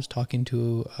small. I was talking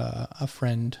to a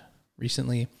friend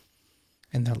recently,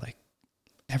 and they're like,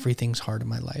 everything's hard in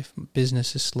my life.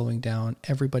 Business is slowing down.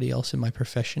 Everybody else in my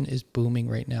profession is booming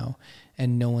right now,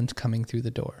 and no one's coming through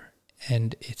the door.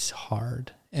 And it's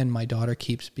hard. And my daughter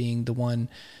keeps being the one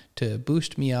to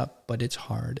boost me up, but it's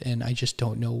hard. And I just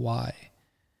don't know why.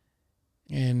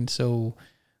 And so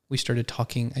we started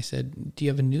talking. I said, do you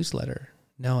have a newsletter?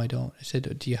 No, I don't. I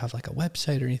said, do you have like a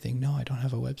website or anything? No, I don't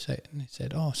have a website. And I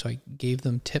said, oh, so I gave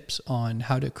them tips on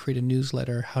how to create a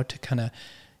newsletter, how to kind of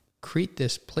create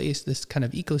this place, this kind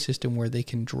of ecosystem where they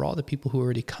can draw the people who are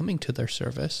already coming to their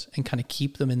service and kind of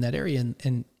keep them in that area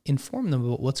and inform them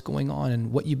about what's going on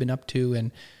and what you've been up to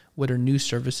and what are new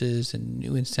services and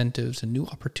new incentives and new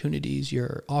opportunities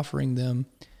you're offering them.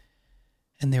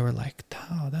 And they were like,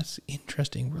 oh, that's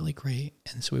interesting, really great.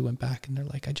 And so we went back and they're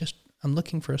like, I'm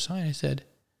looking for a sign. I said,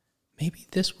 maybe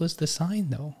this was the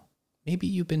sign though. Maybe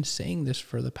you've been saying this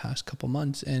for the past couple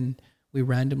months and we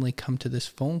randomly come to this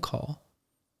phone call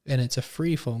and it's a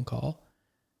free phone call.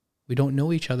 We don't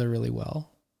know each other really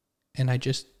well. And I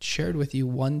just shared with you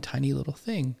one tiny little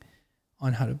thing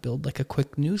on how to build like a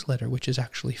quick newsletter, which is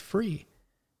actually free.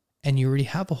 And you already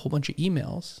have a whole bunch of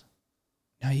emails.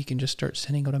 Now you can just start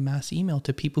sending out a mass email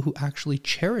to people who actually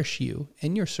cherish you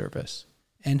and your service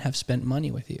and have spent money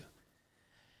with you.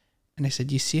 And I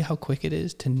said, you see how quick it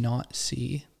is to not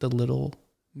see the little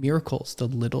miracles, the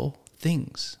little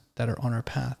things that are on our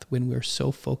path when we're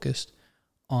so focused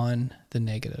on the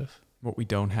negative. What we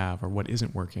don't have or what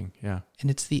isn't working. Yeah.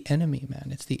 And it's the enemy, man.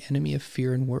 It's the enemy of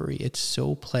fear and worry. It's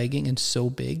so plaguing and so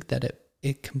big that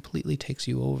it completely takes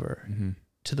you over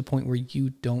to the point where you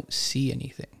don't see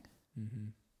anything.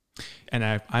 And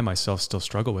I myself still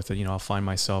struggle with it. You know, I'll find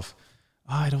myself,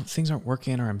 things aren't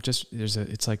working, or it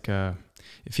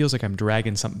feels like I'm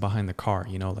dragging something behind the car,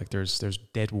 you know, like there's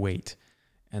dead weight.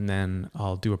 And then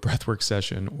I'll do a breathwork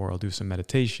session, or I'll do some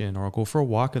meditation, or I'll go for a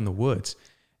walk in the woods.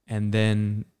 And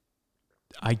then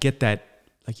I get that,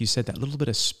 like you said, that little bit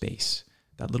of space,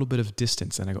 that little bit of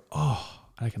distance. And I go,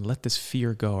 I can let this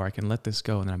fear go, or I can let this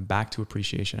go. And then I'm back to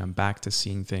appreciation. I'm back to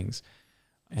seeing things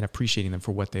and appreciating them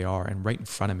for what they are and right in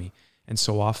front of me. And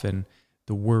so often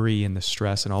the worry and the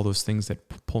stress and all those things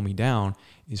that pull me down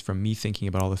is from me thinking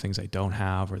about all the things I don't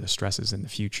have, or the stresses in the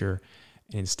future.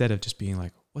 And instead of just being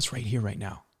like, what's right here, right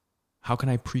now? How can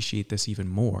I appreciate this even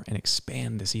more and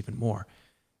expand this even more?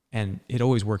 And it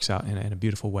always works out in a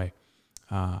beautiful way.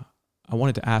 I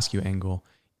wanted to ask you, Engel,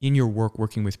 in your work,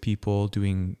 working with people,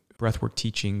 doing breathwork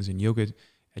teachings and yoga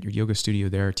at your yoga studio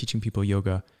there, teaching people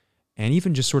yoga, and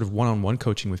even just sort of one-on-one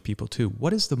coaching with people too.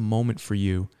 What is the moment for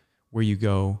you where you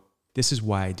go, this is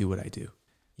why I do what I do? You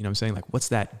know what I'm saying? Like, what's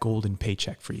that golden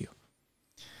paycheck for you?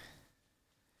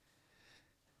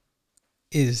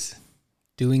 Is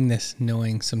doing this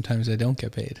knowing sometimes I don't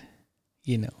get paid.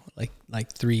 You know,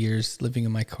 like 3 years living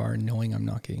in my car knowing I'm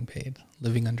not getting paid,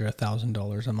 living under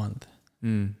 $1,000 a month,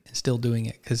 and still doing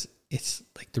it because it's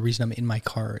like the reason I'm in my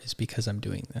car is because I'm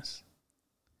doing this.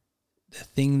 The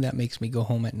thing that makes me go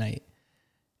home at night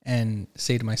and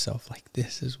say to myself, like,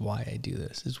 this is why I do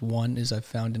this, is one, is I've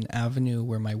found an avenue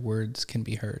where my words can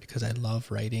be heard because I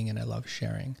love writing and I love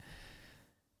sharing.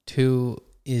 Two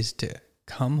is to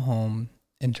come home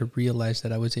and to realize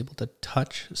that I was able to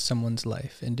touch someone's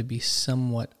life and to be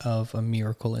somewhat of a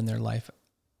miracle in their life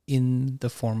in the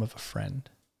form of a friend.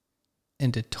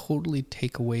 And to totally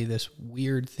take away this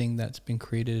weird thing that's been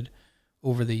created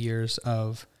over the years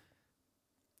of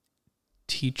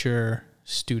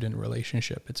teacher-student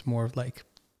relationship. It's more of like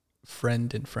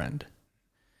friend and friend.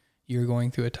 You're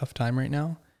going through a tough time right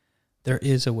now. There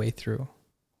is a way through.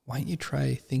 Why don't you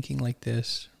try thinking like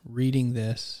this, reading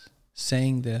this,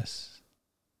 saying this,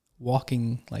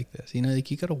 walking like this? You know,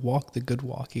 like you got to walk the good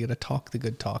walk. You got to talk the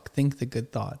good talk, think the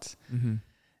good thoughts.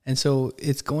 And so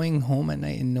it's going home at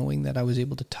night and knowing that I was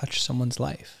able to touch someone's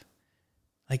life.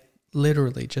 Like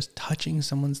literally just touching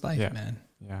someone's life, man.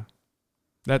 Yeah.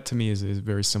 That to me is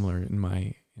very similar in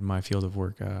my field of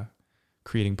work,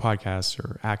 creating podcasts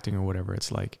or acting or whatever.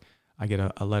 It's like I get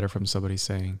a letter from somebody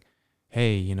saying,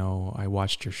 hey, you know, I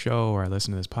watched your show or I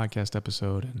listened to this podcast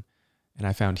episode and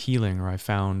I found healing, or I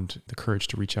found the courage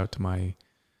to reach out to my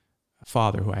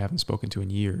father who I haven't spoken to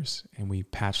in years, and we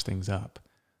patched things up.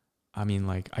 I mean,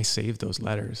 like, I saved those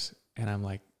letters and I'm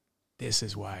like, this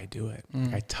is why I do it.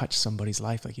 Like, I touch somebody's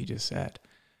life, like you just said.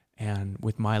 And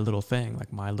with my little thing,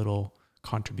 like my little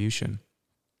contribution,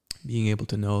 being able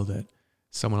to know that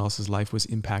someone else's life was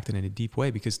impacted in a deep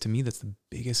way, because to me, that's the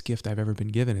biggest gift I've ever been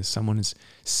given, is someone has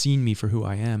seen me for who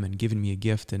I am and given me a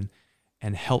gift and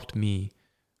helped me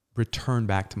return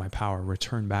back to my power,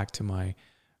 return back to my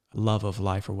love of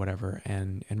life or whatever,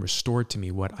 and restored to me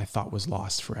what I thought was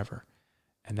lost forever.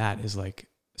 And that is like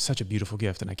such a beautiful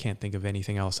gift. And I can't think of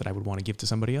anything else that I would want to give to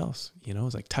somebody else. You know,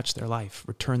 it's like touch their life,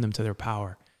 return them to their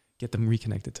power, get them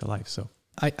reconnected to life. So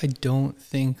I don't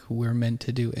think we're meant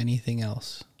to do anything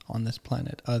else on this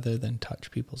planet other than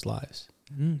touch people's lives.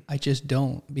 I just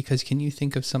don't, because can you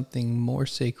think of something more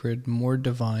sacred, more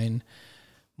divine,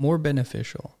 more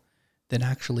beneficial than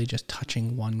actually just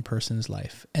touching one person's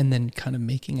life, and then kind of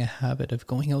making a habit of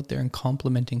going out there and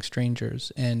complimenting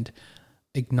strangers and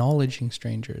acknowledging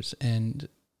strangers and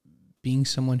being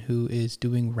someone who is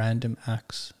doing random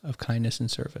acts of kindness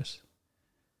and service.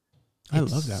 I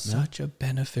love that, man. Such a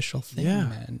beneficial thing,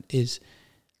 man. Is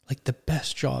like the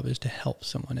best job is to help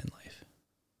someone in life.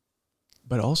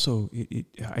 But also,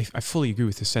 I fully agree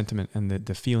with the sentiment and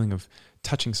the feeling of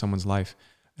touching someone's life.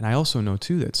 And I also know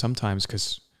too that sometimes,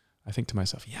 because I think to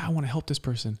myself, I want to help this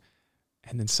person.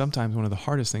 And then sometimes one of the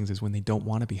hardest things is when they don't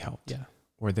want to be helped,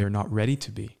 or they're not ready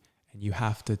to be. And you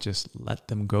have to just let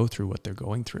them go through what they're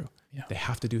going through. Yeah. They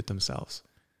have to do it themselves.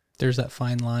 There's that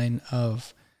fine line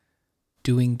of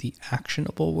doing the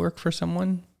actionable work for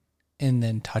someone and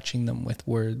then touching them with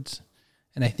words.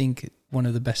 And I think one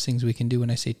of the best things we can do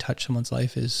when I say touch someone's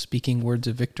life is speaking words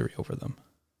of victory over them.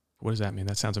 What does that mean?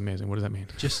 That sounds amazing. What does that mean?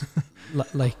 Just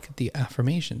like the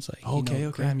affirmations, like, okay.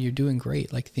 Graham, you're doing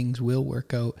great. Like, things will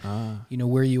work out. You know,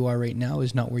 where you are right now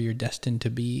is not where you're destined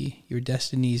to be. Your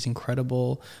destiny is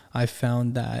incredible. I've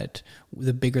found that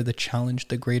the bigger the challenge,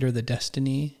 the greater the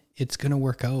destiny. It's going to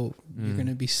work out. You're going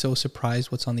to be so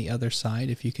surprised what's on the other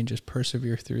side if you can just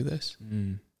persevere through this.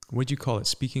 what'd you call it?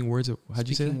 Speaking words of, how'd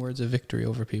you say that? Speaking words of victory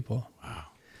over people. Wow.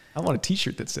 I want a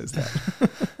t-shirt that says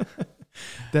that.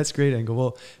 That's great, Engel.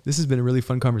 Well, this has been a really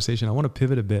fun conversation. I want to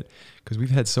pivot a bit because we've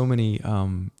had so many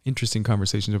interesting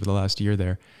conversations over the last year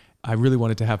there. I really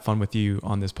wanted to have fun with you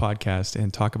on this podcast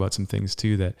and talk about some things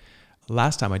too that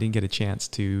last time I didn't get a chance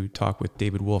to talk with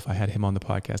David Wolf. I had him on the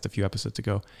podcast a few episodes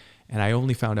ago, and I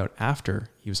only found out after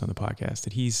he was on the podcast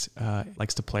that he's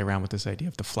likes to play around with this idea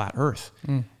of the flat earth.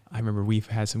 I remember we've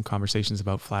had some conversations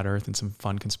about flat earth and some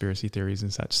fun conspiracy theories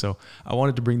and such. So I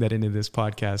wanted to bring that into this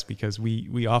podcast because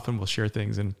we often will share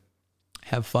things and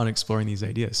have fun exploring these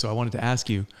ideas. So I wanted to ask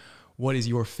you, what is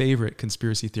your favorite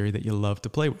conspiracy theory that you love to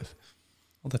play with?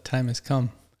 Well, the time has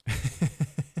come.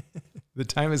 The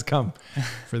time has come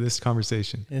for this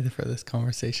conversation.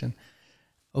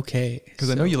 Okay.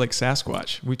 Because I know you like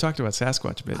Sasquatch. We talked about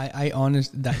Sasquatch a bit.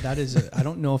 That is I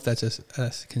don't know if that's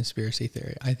a conspiracy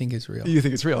theory. I think it's real. You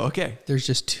think it's real? Okay. There's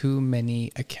just too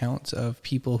many accounts of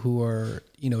people who are,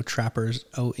 trappers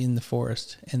out in the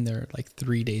forest, and they're like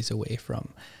 3 days away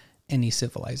from any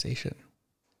civilization.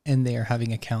 And they are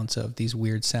having accounts of these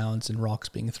weird sounds and rocks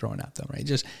being thrown at them,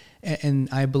 right? And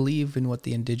I believe in what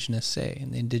the indigenous say,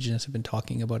 and the indigenous have been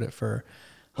talking about it for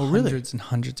hundreds and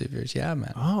hundreds of years. Yeah,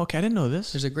 man. Oh, okay. I didn't know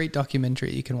this. There's a great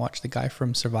documentary you can watch. The guy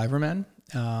from Survivor Man,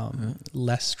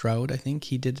 Les Stroud, I think.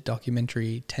 He did a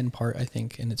documentary, 10-part, I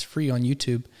think, and it's free on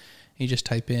YouTube. You just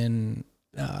type in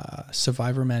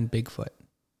Survivor Man Bigfoot.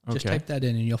 Just type that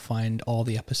in and you'll find all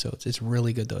the episodes. It's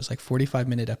really good though. It's like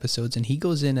 45-minute episodes, and he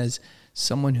goes in as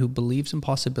someone who believes in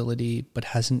possibility but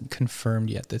hasn't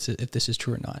confirmed yet if this is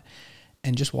true or not.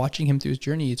 And just watching him through his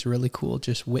journey, it's really cool.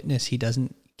 Just witness. He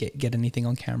doesn't get anything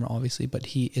on camera, obviously, but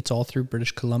it's all through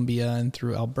British Columbia and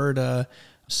through Alberta,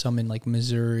 some in like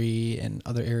Missouri and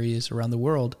other areas around the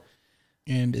world.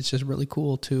 And it's just really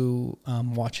cool to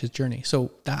watch his journey.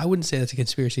 So I wouldn't say that's a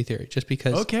conspiracy theory, just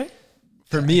because. Okay.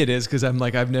 For me, it is, because I'm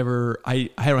like, I don't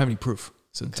have any proof.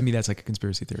 So to me, that's like a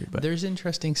conspiracy theory. But there's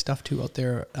interesting stuff too out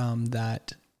there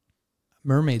that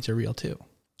mermaids are real too.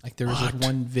 Like there was this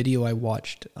one video I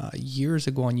watched years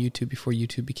ago on YouTube before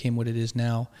YouTube became what it is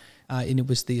now. And it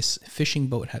was this fishing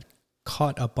boat had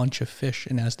caught a bunch of fish.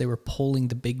 And as they were pulling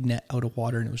the big net out of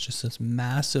water, and it was just this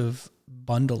massive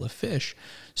bundle of fish,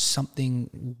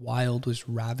 something wild was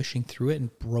ravishing through it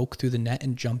and broke through the net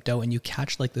and jumped out. And you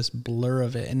catch like this blur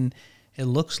of it. And it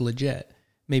looks legit.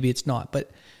 Maybe it's not.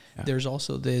 But there's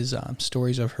also these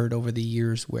stories I've heard over the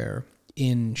years where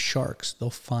in sharks, they'll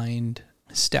find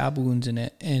stab wounds in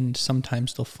it, and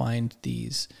sometimes they'll find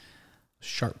these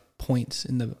sharp points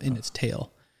in its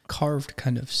tail, carved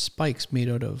kind of spikes made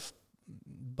out of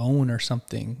bone or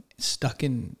something stuck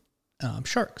in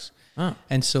sharks.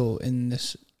 And so in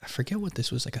this, I forget what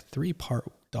this was, like a 3-part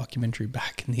documentary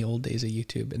back in the old days of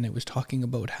YouTube, and it was talking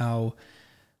about how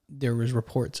there was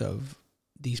reports of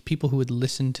these people who would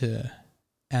listen to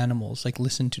animals, like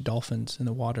listen to dolphins in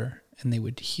the water, and they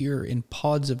would hear in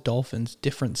pods of dolphins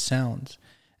different sounds.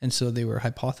 And so they were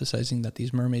hypothesizing that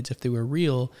these mermaids, if they were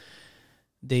real,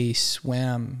 they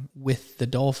swam with the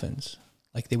dolphins.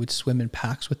 Like they would swim in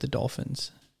packs with the dolphins,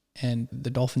 and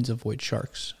the dolphins avoid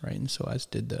sharks, right? And so as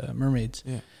did the mermaids.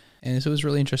 Yeah. And so it was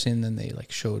really interesting. And then they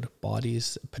like showed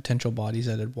potential bodies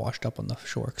that had washed up on the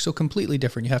shore. So completely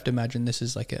different. You have to imagine this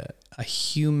is like a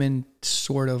human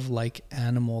sort of like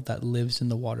animal that lives in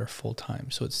the water full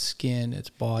time. So its skin, its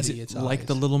body, its eyes. Like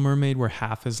the Little Mermaid, where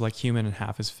half is like human and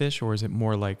half is fish, or is it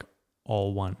more like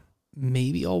all one?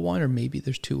 Maybe all one, or maybe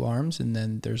there's 2 arms and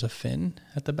then there's a fin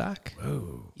at the back.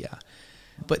 Whoa. Yeah.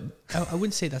 But I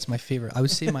wouldn't say that's my favorite. I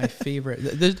would say my favorite.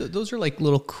 Those are like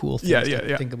little cool things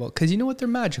to think about, because you know what, they're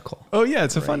magical. Oh yeah,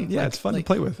 it's fun. Yeah, it's fun to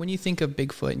play with. When you think of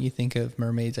Bigfoot and you think of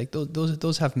mermaids, like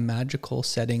those have magical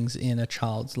settings in a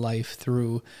child's life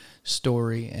through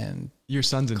story and. Your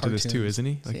son's into cartoons. This too, isn't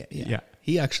he? Like, yeah.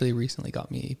 He actually recently got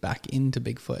me back into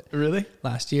Bigfoot. Really?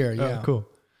 Last year. Yeah. Oh, cool.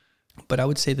 But I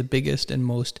would say the biggest and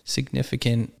most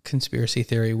significant conspiracy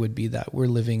theory would be that we're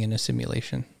living in a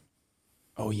simulation.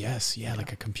 Oh yes, yeah,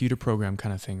 like a computer program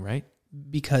kind of thing, right?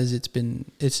 Because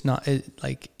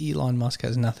like Elon Musk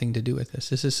has nothing to do with this.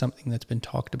 This is something that's been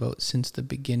talked about since the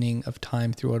beginning of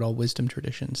time throughout all wisdom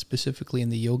traditions, specifically in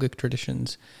the yogic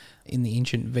traditions, in the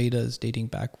ancient Vedas dating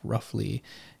back roughly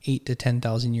 8,000 to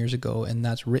 10,000 years ago. And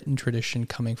that's written tradition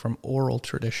coming from oral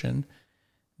tradition.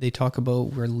 They talk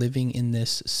about we're living in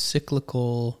this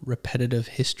cyclical, repetitive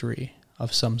history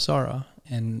of samsara.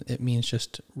 And it means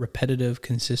just repetitive,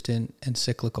 consistent, and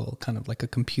cyclical, kind of like a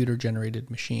computer-generated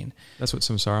machine. That's what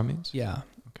samsara means? Yeah.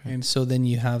 Okay. And so then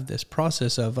you have this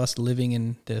process of us living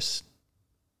in this,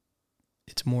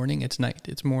 it's morning, it's night,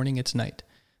 it's morning, it's night.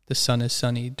 The sun is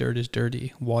sunny, dirt is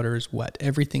dirty, water is wet.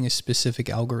 Everything is specific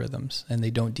algorithms, and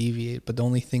they don't deviate. But the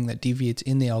only thing that deviates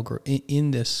in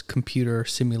in this computer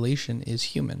simulation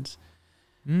is humans.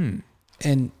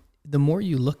 And the more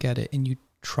you look at it and you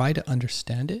try to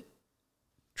understand it,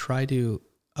 try to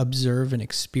observe and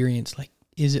experience, like,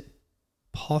 is it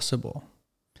possible?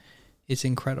 It's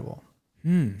incredible.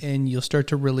 And you'll start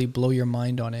to really blow your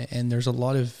mind on it. And there's a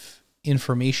lot of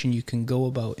information you can go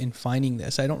about in finding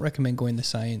this. I don't recommend going the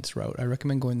science route. I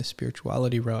recommend going the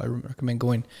spirituality route. I recommend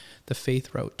going the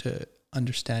faith route to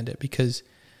understand it, because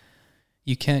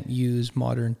you can't use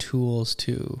modern tools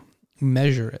to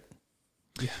measure it.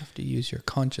 You have to use your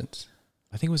conscience.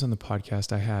 I think it was on the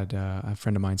podcast. I had a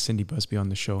friend of mine, Cindy Busby, on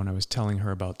the show, and I was telling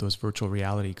her about those virtual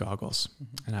reality goggles.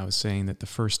 And I was saying that the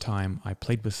first time I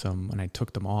played with them, when I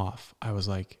took them off, I was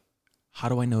like, how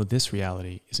do I know this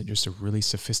reality isn't just a really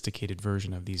sophisticated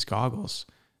version of these goggles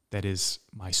that is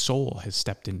my soul has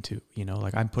stepped into? You know,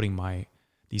 like I'm putting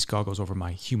these goggles over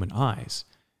my human eyes.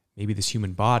 Maybe this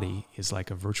human body is like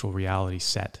a virtual reality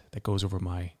set that goes over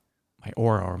my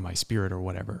aura or my spirit or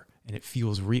whatever. And it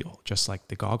feels real, just like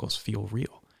the goggles feel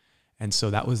real. And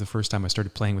so that was the first time I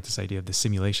started playing with this idea of the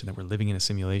simulation, that we're living in a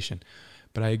simulation.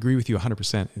 But I agree with you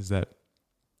 100%, is that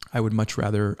I would much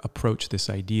rather approach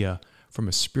this idea from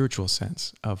a spiritual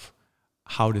sense of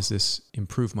how does this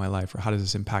improve my life, or how does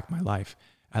this impact my life?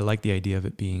 I like the idea of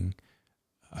it being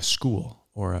a school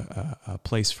or a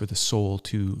place for the soul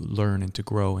to learn and to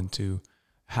grow and to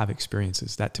have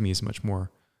experiences. That to me is much more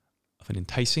of an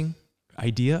enticing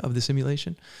idea of the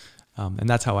simulation. And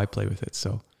that's how I play with it.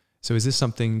 So is this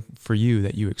something for you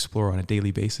that you explore on a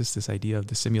daily basis, this idea of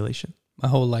the simulation? My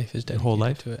whole life is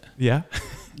dedicated to it. Yeah.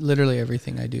 Literally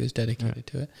everything I do is dedicated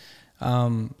to it.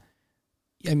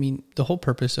 I mean, the whole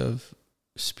purpose of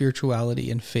spirituality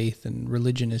and faith and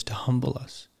religion is to humble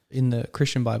us. In the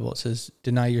Christian Bible, it says,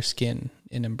 deny your skin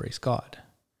and embrace God.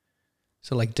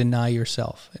 So like, deny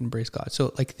yourself, embrace God.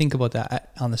 So like, think about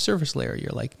that on the surface layer.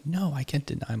 You're like, no, I can't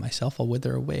deny myself. I'll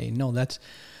wither away. No,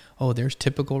 there's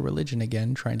typical religion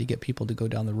again, trying to get people to go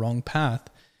down the wrong path.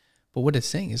 But what it's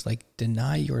saying is like,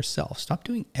 deny yourself. Stop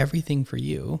doing everything for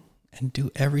you and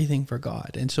do everything for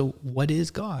God. And so what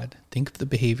is God? Think of the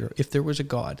behavior. If there was a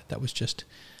God that was just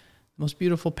the most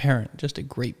beautiful parent, just a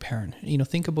great parent,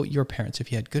 think about your parents.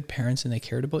 If you had good parents and they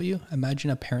cared about you,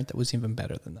 imagine a parent that was even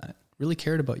better than that, really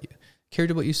cared about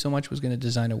you so much, was going to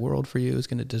design a world for you, was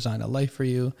going to design a life for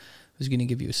you, was going to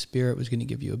give you a spirit, was going to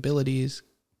give you abilities.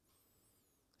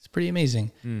 It's pretty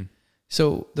amazing.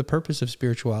 So the purpose of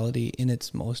spirituality in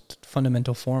its most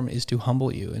fundamental form is to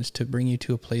humble you, is to bring you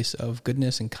to a place of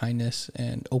goodness and kindness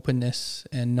and openness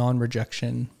and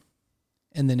non-rejection.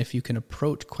 And then if you can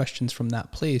approach questions from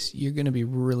that place, you're going to be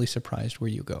really surprised where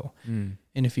you go. And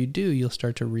if you do, you'll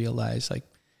start to realize like,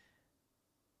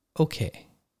 okay,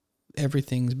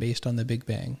 everything's based on the Big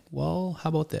Bang. Well, how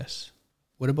about this?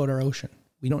 What about our ocean?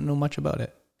 We don't know much about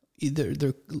it.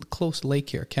 They're close lake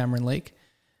here, Cameron Lake.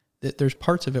 There's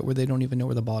parts of it where they don't even know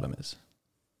where the bottom is.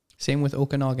 Same with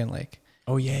Okanagan Lake.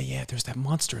 Oh, yeah. There's that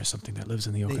monster or something that lives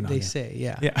in the Okanagan. They say,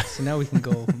 yeah. So now we can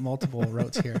go multiple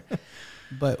routes here.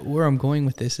 But where I'm going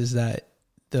with this is that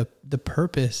the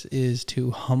purpose is to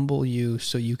humble you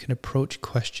so you can approach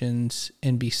questions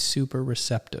and be super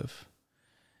receptive.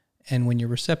 And when you're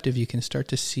receptive, you can start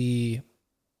to see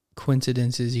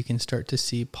coincidences. You can start to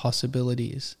see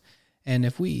possibilities. And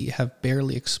if we have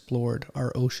barely explored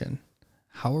our ocean,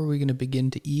 how are we going to begin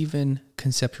to even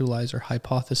conceptualize or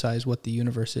hypothesize what the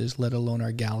universe is, let alone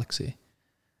our galaxy,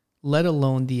 let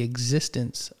alone the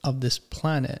existence of this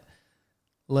planet,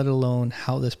 let alone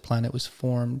how this planet was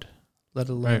formed, let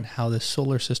alone how the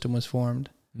solar system was formed.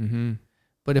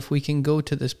 But if we can go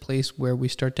to this place where we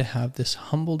start to have this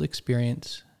humbled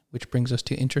experience, which brings us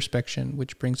to introspection,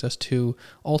 which brings us to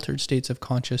altered states of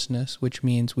consciousness, which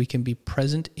means we can be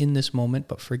present in this moment,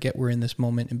 but forget we're in this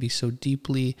moment and be so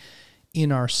deeply in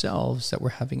ourselves that we're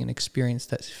having an experience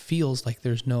that feels like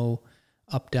there's no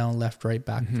up, down, left, right,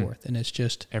 back, forth. And it's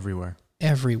just everywhere.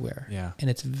 Yeah. And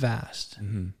it's vast.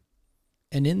 And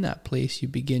in that place, you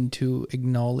begin to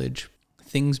acknowledge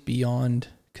things beyond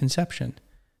conception,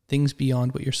 things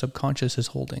beyond what your subconscious is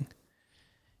holding.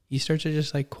 You start to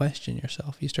just like question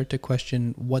yourself. You start to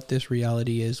question what this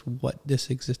reality is, what this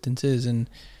existence is. And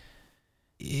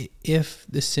if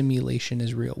the simulation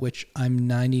is real, which I'm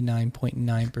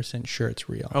 99.9% sure it's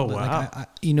real. Oh, but wow. Like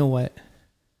you know what?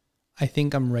 I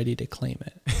think I'm ready to claim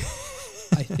it.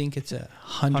 I think it's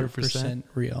 100%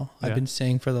 real. Yeah. I've been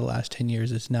saying for the last 10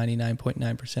 years it's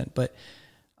 99.9%, but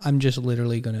I'm just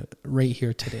literally going to, right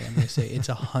here today, I'm going to say it's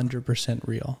 100%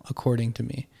 real, according to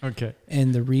me. Okay.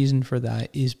 And the reason for that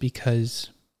is because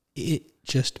it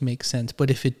just makes sense. But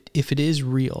if it is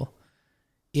real,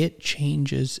 it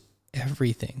changes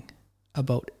everything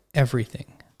about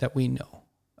everything that we know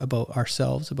about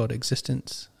ourselves, about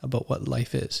existence, about what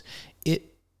life is.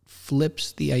 It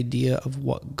flips the idea of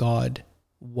what God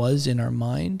was in our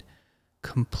mind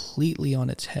completely on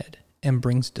its head and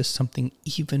brings to something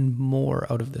even more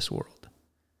out of this world.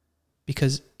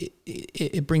 Because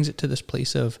it brings it to this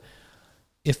place of,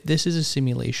 if this is a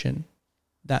simulation,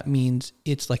 that means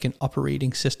it's like an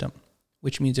operating system,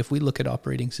 which means if we look at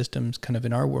operating systems kind of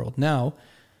in our world now,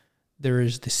 there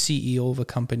is the CEO of a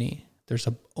company, there's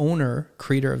a owner,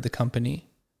 creator of the company,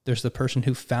 there's the person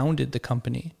who founded the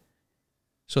company.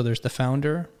 So there's the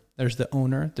founder, there's the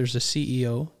owner, there's the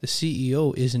CEO. The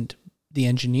CEO isn't the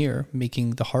engineer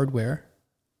making the hardware,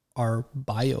 our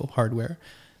bio hardware.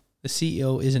 The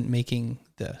CEO isn't making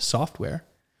the software.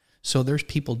 So there's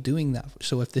people doing that.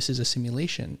 So if this is a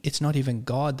simulation, it's not even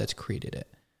God that's created it.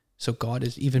 So God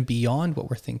is even beyond what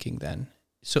we're thinking then.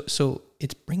 So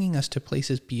it's bringing us to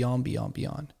places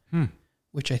beyond,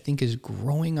 which I think is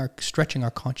stretching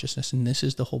our consciousness. And this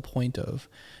is the whole point of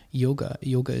yoga.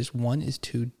 Yoga is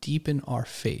to deepen our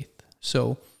faith.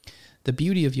 So the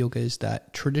beauty of yoga is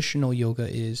that traditional yoga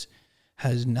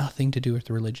has nothing to do with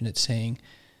religion. It's saying,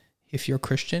 if you're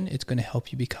Christian, it's going to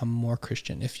help you become more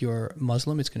Christian. If you're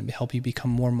Muslim, it's going to help you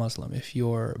become more Muslim. If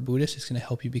you're Buddhist, it's going to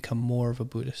help you become more of a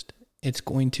Buddhist. It's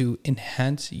going to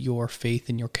enhance your faith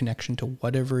and your connection to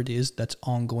whatever it is that's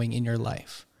ongoing in your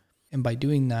life. And by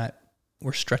doing that,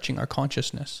 we're stretching our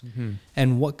consciousness. Mm-hmm.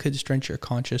 And what could stretch your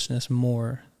consciousness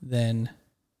more than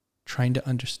trying to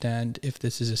understand if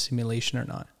this is a simulation or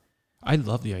not? I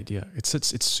love the idea.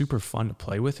 It's super fun to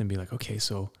play with and be like, okay,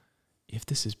 so if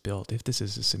this is built, if this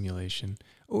is a simulation,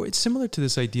 or it's similar to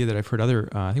this idea that I've heard I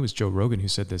think it was Joe Rogan who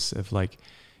said this, of like,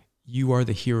 you are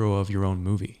the hero of your own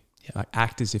movie. Yeah.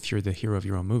 Act as if you're the hero of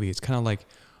your own movie. It's kind of like,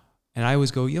 and I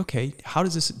always go, okay,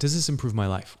 does this improve my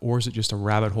life? Or is it just a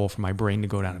rabbit hole for my brain to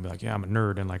go down and be like, yeah, I'm a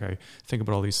nerd. And like, I think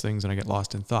about all these things and I get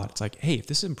lost in thought. It's like, hey, if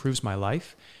this improves my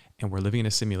life and we're living in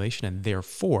a simulation, and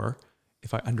therefore,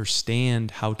 if I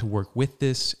understand how to work with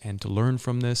this and to learn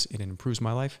from this, it improves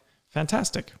my life,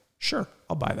 fantastic. Sure,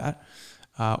 I'll buy that.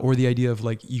 Or the idea of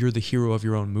like, you're the hero of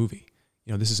your own movie.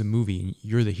 You know, this is a movie and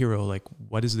you're the hero. Like,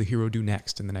 what does the hero do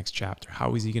next in the next chapter?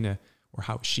 How is he going to, or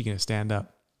how is she going to stand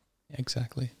up?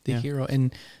 Exactly. The hero,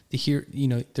 and the hero, you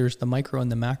know, there's the micro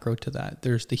and the macro to that.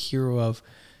 There's the hero of,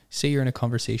 say you're in a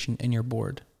conversation and you're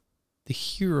bored. The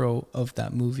hero of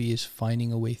that movie is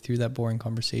finding a way through that boring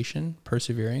conversation,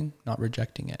 persevering, not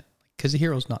rejecting it. Because the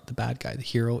hero's not the bad guy. The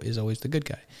hero is always the good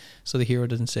guy. So the hero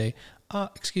doesn't say,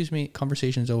 excuse me,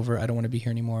 conversation's over. I don't want to be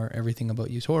here anymore. Everything about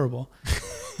you is horrible.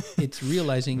 It's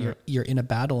realizing you're in a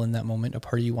battle in that moment. A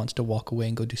part of you wants to walk away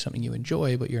and go do something you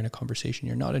enjoy, but you're in a conversation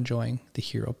you're not enjoying. The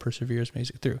hero perseveres,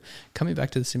 makes it through. Coming back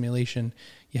to the simulation,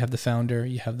 you have the founder,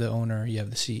 you have the owner, you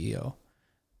have the CEO.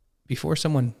 Before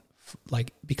someone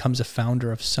becomes a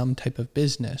founder of some type of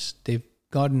business, they've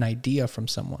got an idea from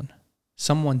someone.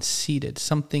 Something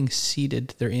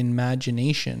seeded their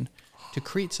imagination to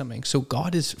create something. So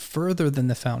God is further than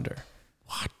the founder.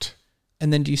 What?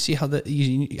 And then do you see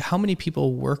how many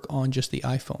people work on just the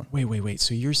iPhone? Wait.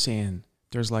 So you're saying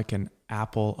there's like an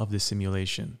Apple of the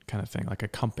simulation kind of thing, like a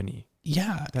company.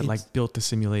 Yeah. That like built the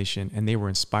simulation and they were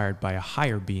inspired by a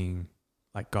higher being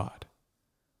like God.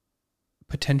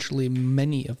 Potentially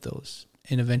many of those.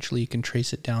 And eventually you can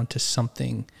trace it down to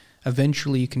something.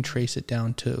 Eventually you can trace it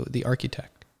down to the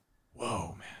architect.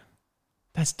 Whoa, man.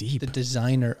 That's deep. The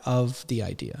designer of the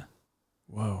idea.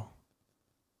 Whoa.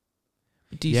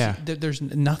 Do you see, there's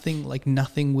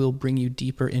nothing will bring you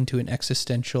deeper into an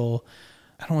existential,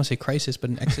 I don't want to say crisis, but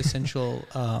an existential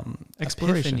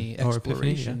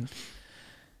exploration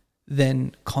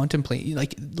than contemplate.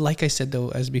 Like I said, though,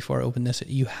 as before I open this,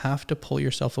 you have to pull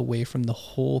yourself away from the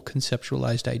whole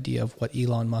conceptualized idea of what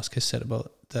Elon Musk has said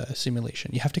about the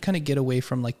simulation. You have to kind of get away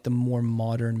from like the more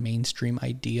modern mainstream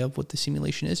idea of what the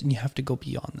simulation is, and you have to go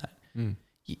beyond that.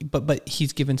 But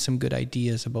he's given some good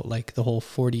ideas about like the whole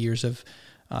 40 years of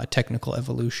technical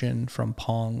evolution from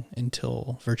Pong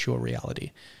until virtual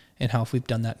reality, and how if we've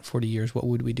done that in 40 years, what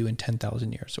would we do in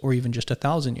 10,000 years or even just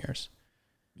 1,000 years?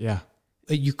 Yeah.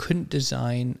 You couldn't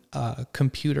design a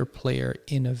computer player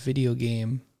in a video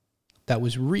game that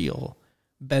was real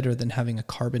better than having a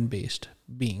carbon-based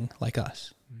being like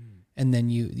us. And then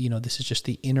you know, this is just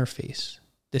the interface.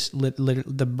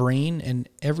 The brain and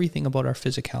everything about our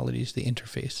physicality is the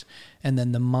interface. And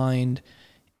then the mind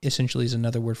essentially is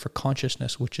another word for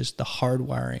consciousness, which is the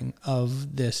hardwiring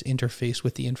of this interface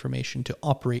with the information to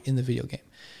operate in the video game.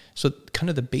 So kind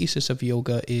of the basis of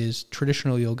yoga is,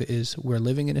 traditional yoga is, we're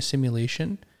living in a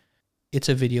simulation it's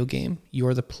a video game.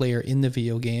 You're the player in the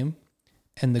video game,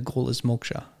 and the goal is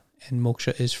moksha. And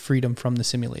moksha is freedom from the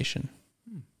simulation.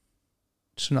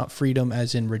 So not freedom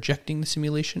as in rejecting the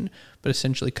simulation, but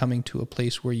essentially coming to a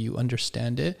place where you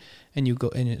understand it, and you go,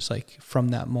 and it's like from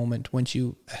that moment, once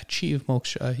you achieve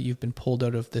moksha, you've been pulled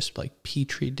out of this like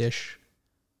petri dish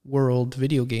world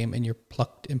video game, and you're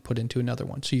plucked and put into another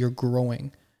one. So you're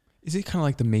growing. Is it kind of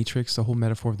like the Matrix, the whole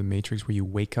metaphor of the Matrix, where you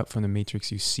wake up from the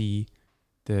Matrix, you see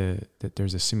that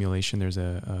there's a simulation, there's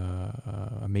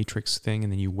a Matrix thing,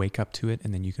 and then you wake up to it,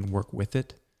 and then you can work with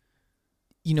it?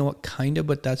 You know what, kind of,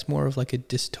 but that's more of like a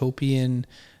dystopian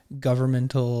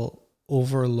governmental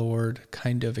overlord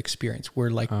kind of experience where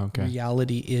like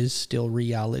reality is still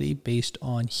reality based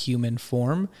on human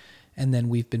form. And then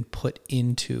we've been put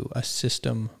into a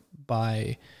system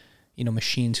by,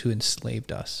 machines who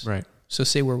enslaved us. Right. So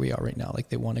say where we are right now, like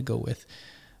they want to go with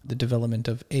the development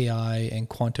of AI and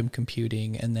quantum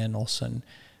computing, and then all of a sudden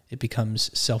it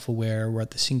becomes self-aware. We're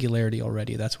at the singularity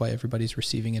already. That's why everybody's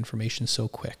receiving information so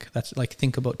quick. That's like,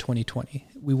 think about 2020.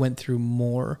 We went through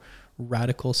more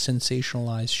radical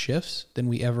sensationalized shifts than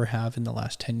we ever have in the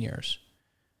last 10 years,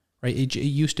 right? It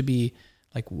used to be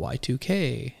like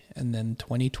Y2K and then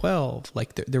 2012.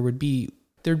 Like there'd be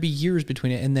years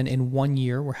between it. And then in 1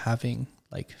 year, we're having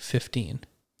like 15.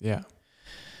 Yeah.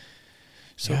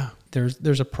 So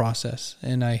there's a process.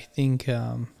 And I think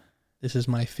this is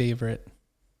my favorite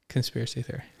conspiracy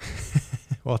theory.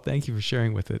 Well, thank you for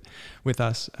sharing with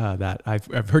us that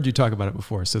I've heard you talk about it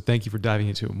before. So thank you for diving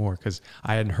into it more, because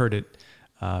I hadn't heard it,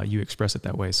 you express it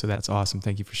that way. So that's awesome.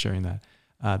 Thank you for sharing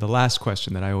that. The last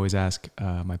question that I always ask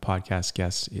my podcast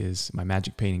guests is my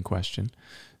magic painting question.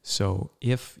 So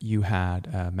if you had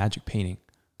a magic painting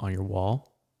on your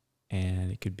wall,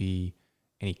 and it could be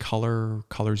any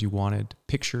colors you wanted,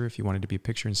 picture, if you wanted to be a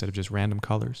picture instead of just random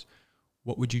colors,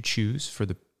 what would you choose for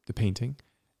the painting?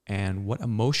 And what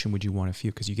emotion would you want to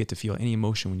feel? Because you get to feel any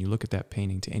emotion when you look at that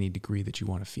painting to any degree that you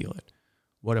want to feel it.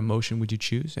 What emotion would you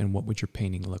choose, and what would your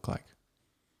painting look like?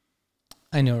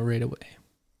 I know it right away.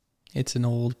 It's an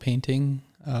old painting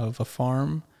of a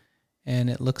farm,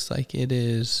 and it looks like it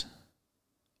is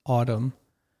autumn,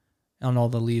 and all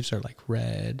the leaves are like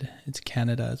red. It's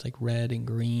Canada. It's like red and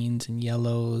greens and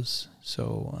yellows.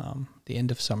 So the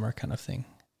end of summer kind of thing.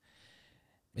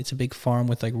 It's a big farm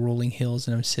with like rolling hills,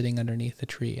 and I'm sitting underneath a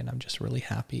tree, and I'm just really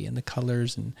happy. And the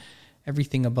colors and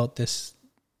everything about this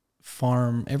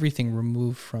farm, everything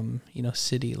removed from,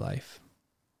 city life.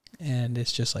 And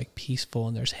it's just like peaceful,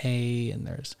 and there's hay, and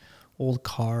there's old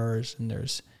cars, and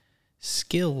there's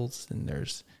skills, and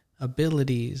there's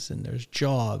abilities, and there's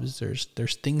jobs.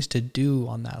 There's things to do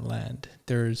on that land.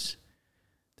 There's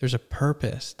a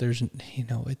purpose. There's,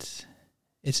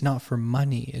 it's not for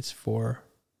money. It's for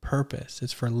purpose.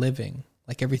 It's for living.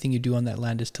 Like everything you do on that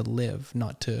land is to live,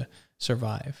 not to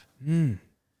survive.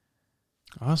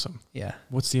 Awesome. Yeah.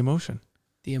 What's the emotion?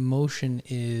 The emotion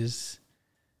is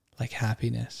like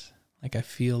happiness. Like I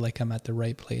feel like I'm at the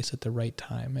right place at the right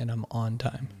time, and I'm on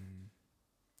time.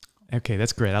 Okay,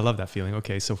 that's great. I love that feeling.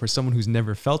 Okay, so for someone who's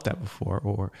never felt that before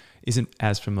or isn't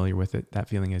as familiar with it, that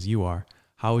feeling as you are,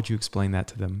 how would you explain that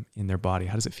to them in their body?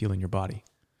 How does it feel in your body?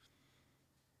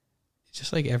 It's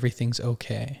just like everything's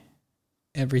okay.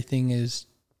 Everything is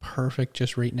perfect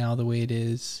just right now the way it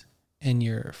is, and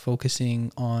you're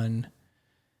focusing on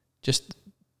just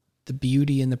the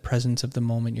beauty and the presence of the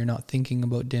moment. You're not thinking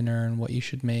about dinner and what you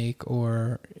should make,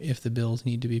 or if the bills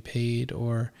need to be paid,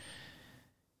 or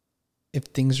if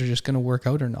things are just going to work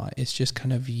out or not. It's just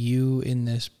kind of you in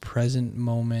this present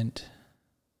moment,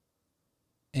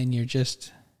 and you're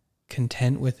just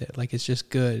content with it. Like it's just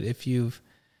good. If you've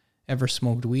ever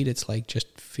smoked weed, it's like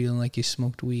just feeling like you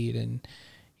smoked weed, and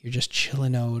you're just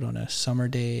chilling out on a summer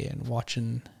day and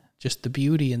watching just the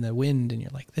beauty and the wind, and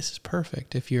you're like, this is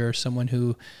perfect. If you're someone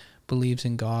who believes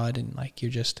in God, and like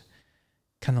you're just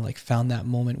kind of like found that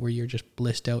moment where you're just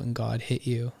blissed out and God hit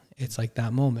you, it's like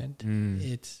that moment.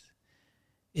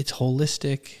 It's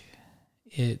holistic,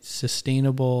 it's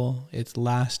sustainable, it's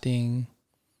lasting,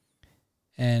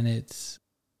 and it's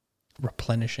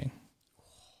replenishing.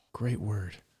 Great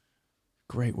word,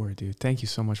 dude. Thank you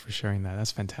so much for sharing that.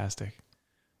 That's fantastic.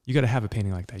 You got to have a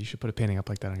painting like that. You should put a painting up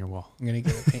like that on your wall. I'm gonna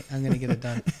get it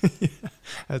done. Yeah,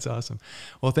 that's awesome.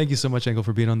 Well, thank you so much, Engel,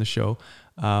 for being on the show.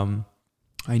 I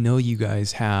know you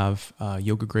guys have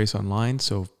Yoga Grace online,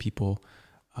 so if people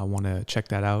want to check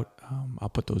that out, I'll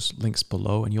put those links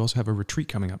below. And you also have a retreat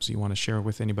coming up, so you want to share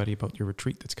with anybody about your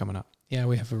retreat that's coming up. Yeah,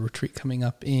 we have a retreat coming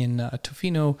up in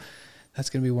Tofino. That's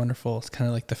going to be wonderful. It's kind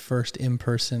of like the first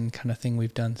in-person kind of thing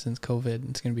we've done since COVID.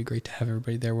 It's going to be great to have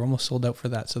everybody there. We're almost sold out for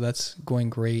that, so that's going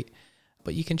great.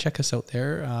 But you can check us out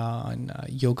there on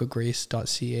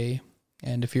yogagrace.ca.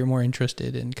 And if you're more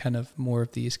interested in kind of more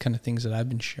of these kind of things that I've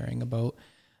been sharing about,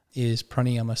 is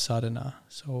pranayama sadhana.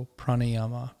 So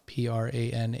pranayama,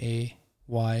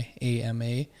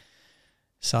 Pranayama,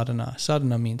 sadhana.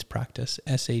 Sadhana means practice,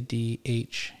 sadhana.com.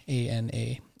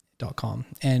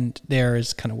 And there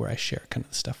is kind of where I share kind of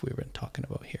the stuff we've been talking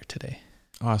about here today.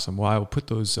 Awesome. Well, I will put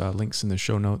those links in the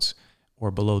show notes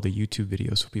or below the YouTube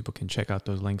video so people can check out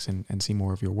those links and see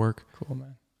more of your work. Cool,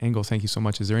 man. Engel, thank you so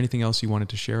much. Is there anything else you wanted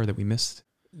to share that we missed?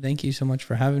 Thank you so much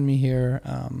for having me here,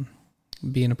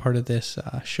 being a part of this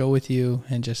show with you,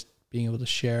 and just being able to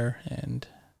share and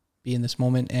be in this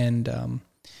moment. And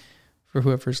for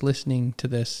whoever's listening to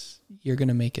this, you're going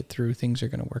to make it through. Things are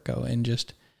going to work out, and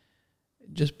just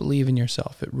believe in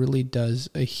yourself. It really does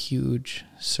a huge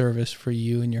service for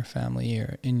you and your family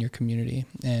or in your community.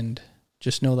 And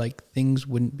just know, like, things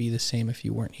wouldn't be the same if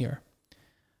you weren't here.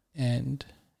 And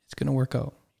it's going to work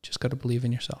out. You just got to believe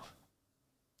in yourself.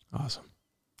 Awesome.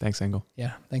 Thanks, Engel.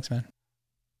 Yeah. Thanks, man.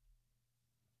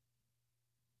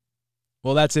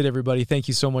 Well, that's it, everybody. Thank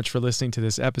you so much for listening to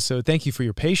this episode. Thank you for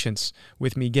your patience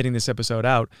with me getting this episode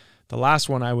out. The last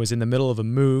one, I was in the middle of a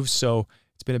move, so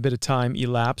it's been a bit of time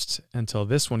elapsed until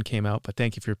this one came out, but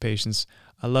thank you for your patience.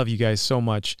 I love you guys so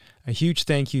much. A huge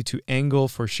thank you to Engel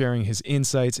for sharing his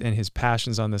insights and his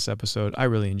passions on this episode. I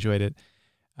really enjoyed it.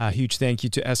 A huge thank you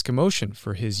to Eskimotion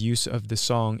for his use of the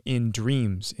song In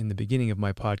Dreams in the beginning of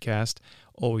my podcast.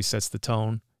 Always sets the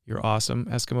tone. You're awesome,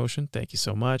 Eskimotion. Thank you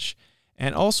so much.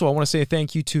 And also, I want to say a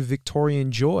thank you to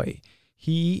Victorian Joy.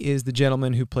 He is the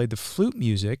gentleman who played the flute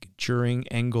music during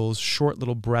Engel's short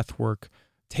little breathwork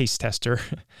taste tester,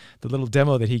 the little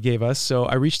demo that he gave us. So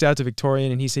I reached out to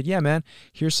Victorian and he said, yeah, man,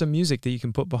 here's some music that you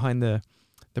can put behind the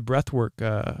breathwork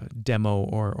demo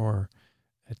or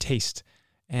a taste.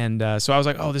 And so I was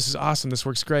like, oh, this is awesome. This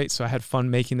works great. So I had fun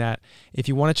making that. If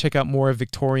you want to check out more of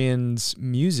Victorian's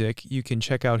music, you can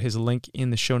check out his link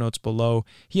in the show notes below.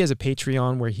 He has a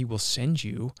Patreon where he will send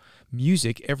you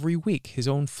music every week, his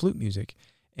own flute music.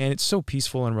 And it's so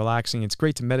peaceful and relaxing. It's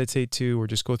great to meditate to or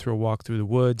just go through a walk through the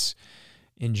woods.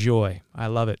 Enjoy. I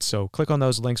love it. So click on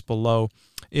those links below.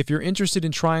 If you're interested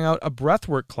in trying out a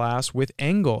breathwork class with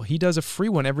Engel, he does a free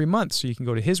one every month. So you can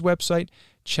go to his website,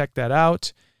 check that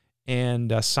out,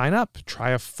 and sign up,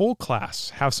 try a full class,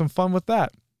 have some fun with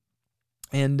that.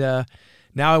 And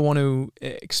now I want to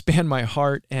expand my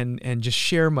heart and just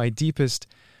share my deepest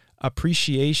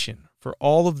appreciation for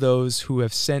all of those who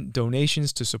have sent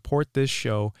donations to support this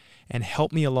show and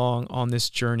help me along on this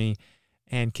journey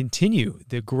and continue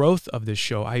the growth of this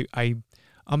show.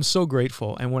 I'm so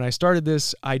grateful. And when I started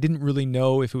this, I didn't really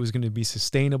know if it was going to be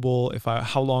sustainable,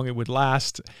 how long it would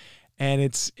last. And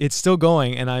it's still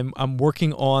going, and I'm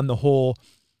working on the whole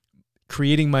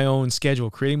creating my own schedule,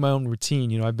 creating my own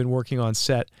routine. You know, I've been working on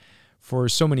set for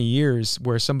so many years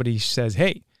where somebody says,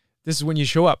 hey, this is when you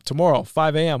show up tomorrow,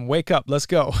 5 a.m., wake up, let's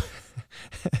go.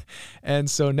 And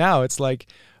so now it's like,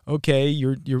 okay,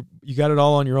 you got it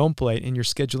all on your own plate, and you're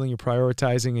scheduling, you're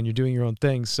prioritizing, and you're doing your own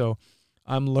things. So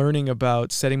I'm learning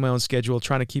about setting my own schedule,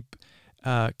 trying to keep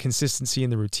consistency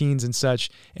in the routines and such.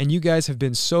 And you guys have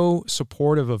been so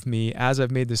supportive of me as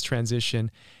I've made this transition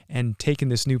and taken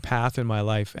this new path in my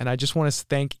life. And I just want to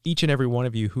thank each and every one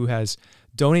of you who has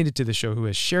donated to the show, who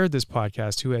has shared this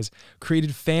podcast, who has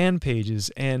created fan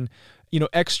pages and, you know,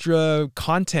 extra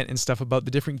content and stuff about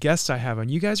the different guests I have on.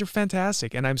 You guys are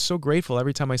fantastic. And I'm so grateful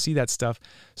every time I see that stuff.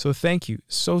 So thank you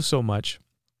so much.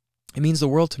 It means the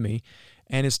world to me.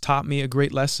 And it's taught me a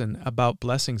great lesson about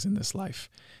blessings in this life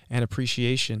and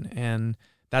appreciation. And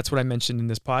that's what I mentioned in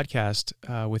this podcast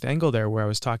with Engel there, where I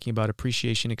was talking about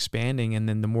appreciation expanding. And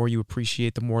then the more you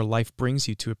appreciate, the more life brings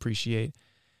you to appreciate.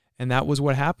 And that was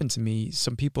what happened to me.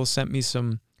 Some people sent me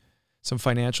some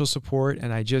financial support,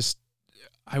 and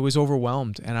I was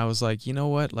overwhelmed. And I was like, you know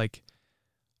what? Like,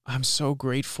 I'm so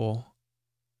grateful.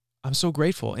 I'm so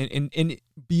grateful. And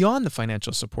beyond the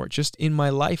financial support, just in my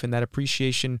life, and that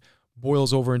appreciation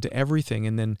boils over into everything.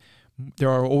 And then there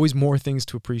are always more things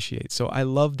to appreciate. So I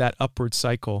love that upward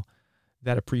cycle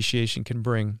that appreciation can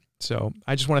bring. So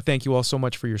I just want to thank you all so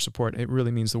much for your support. It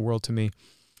really means the world to me.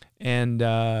 And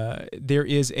there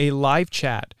is a live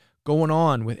chat going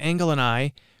on with Engel and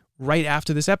I right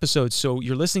after this episode. So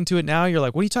you're listening to it now. You're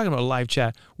like, what are you talking about, a live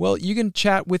chat? Well, you can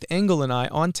chat with Engel and I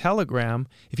on Telegram.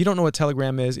 If you don't know what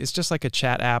Telegram is, it's just like a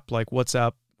chat app like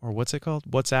WhatsApp, or what's it called?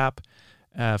 WhatsApp.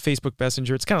 Facebook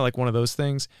Messenger. It's kind of like one of those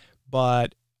things,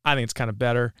 but I think it's kind of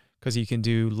better because you can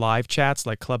do live chats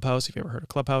like Clubhouse, if you ever heard of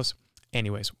Clubhouse.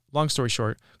 Anyways, long story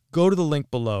short, go to the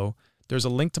link below. There's a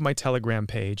link to my Telegram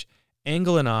page,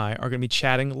 Engel and I are going to be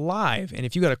chatting live. And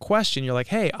if you got a question, you're like,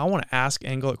 hey, I want to ask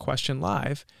Engel a question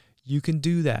live, you can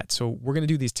do that. So we're going to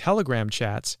do these Telegram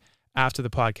chats after the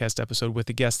podcast episode with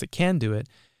the guests that can do it,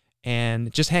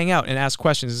 and just hang out and ask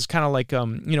questions. It's kind of like,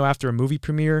 after a movie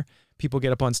premiere, people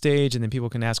get up on stage and then people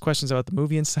can ask questions about the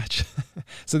movie and such.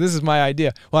 So this is my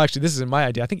idea. Well, actually, this isn't my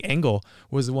idea. I think Engel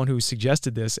was the one who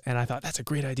suggested this, and I thought that's a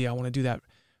great idea. I want to do that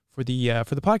for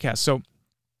the podcast. So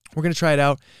we're going to try it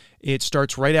out. It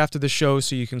starts right after the show,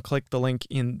 so you can click the link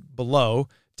in below,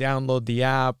 download the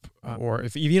app, or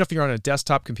even if you're on a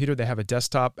desktop computer, they have a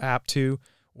desktop app too,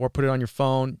 or put it on your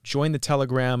phone. Join the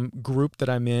Telegram group that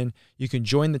I'm in. You can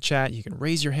join the chat. You can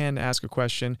raise your hand to ask a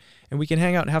question, and we can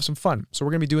hang out and have some fun. So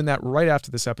we're going to be doing that right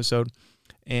after this episode,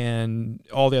 and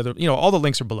all the other, all the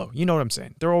links are below. You know what I'm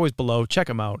saying? They're always below. Check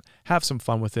them out. Have some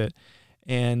fun with it.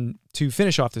 And to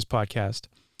finish off this podcast,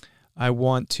 I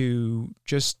want to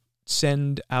just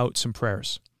send out some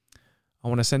prayers. I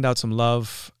want to send out some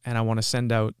love, and I want to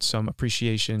send out some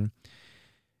appreciation,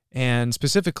 and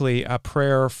specifically a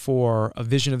prayer for a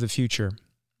vision of the future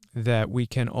that we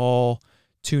can all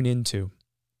tune into.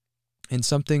 And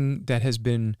something that has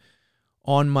been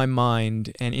on my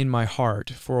mind and in my heart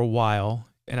for a while,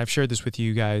 and I've shared this with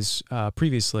you guys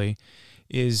previously,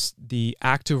 is the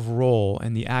active role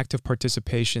and the active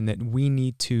participation that we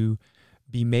need to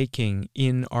be making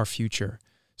in our future.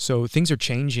 So things are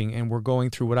changing, and we're going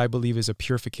through what I believe is a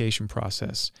purification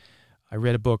process. I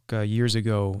read a book years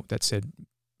ago that said,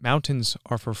 mountains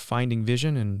are for finding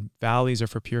vision and valleys are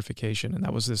for purification. And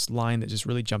that was this line that just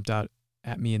really jumped out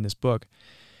at me in this book.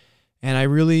 And I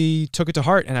really took it to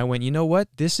heart, and I went, you know what?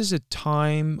 This is a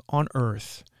time on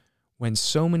earth when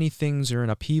so many things are in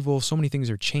upheaval, so many things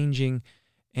are changing,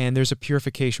 and there's a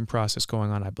purification process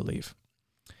going on, I believe.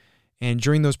 And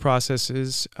during those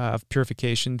processes of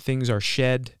purification, things are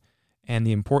shed and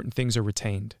the important things are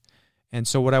retained. And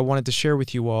so what I wanted to share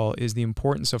with you all is the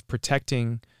importance of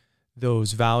protecting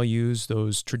those values,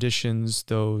 those traditions,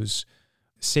 those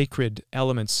sacred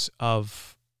elements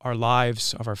of our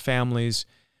lives, of our families,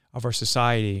 of our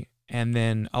society, and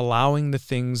then allowing the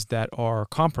things that are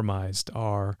compromised,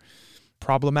 are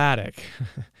problematic,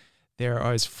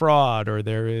 there is fraud, or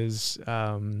there is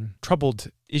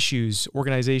troubled issues,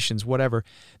 organizations, whatever,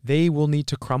 they will need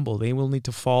to crumble. They will need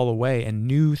to fall away, and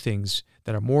new things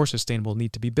that are more sustainable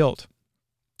need to be built.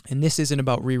 And this isn't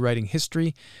about rewriting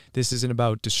history. This isn't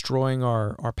about destroying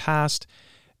our past.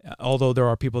 Although there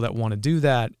are people that want to do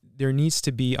that, there needs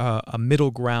to be a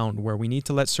middle ground where we need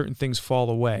to let certain things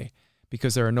fall away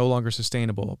because they are no longer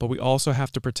sustainable. But we also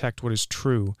have to protect what is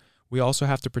true. We also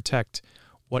have to protect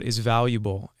what is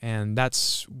valuable. And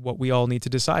that's what we all need to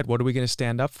decide. What are we going to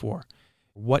stand up for?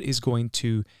 What is going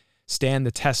to stand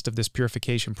the test of this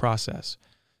purification process?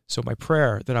 So my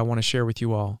prayer that I want to share with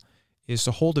you all is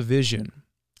to hold a vision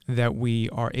that we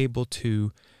are able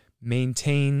to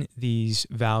maintain these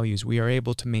values. We are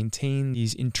able to maintain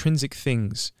these intrinsic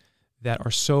things that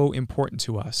are so important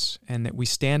to us, and that we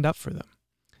stand up for them,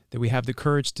 that we have the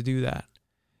courage to do that.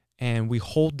 And we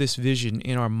hold this vision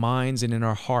in our minds and in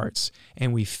our hearts,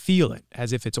 and we feel it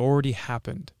as if it's already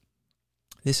happened.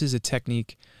 This is a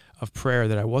technique of prayer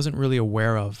that I wasn't really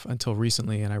aware of until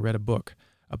recently, and I read a book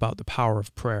about the power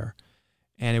of prayer.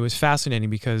 And it was fascinating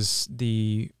because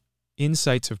the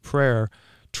insights of prayer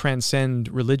transcend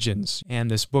religions, and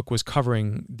this book was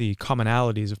covering the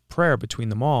commonalities of prayer between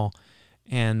them all.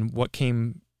 And what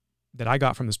came that I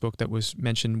got from this book that was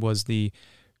mentioned was the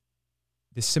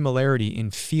similarity in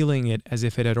feeling it as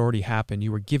if it had already happened.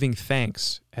 You were giving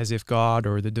thanks as if God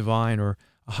or the divine or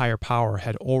a higher power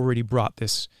had already brought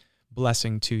this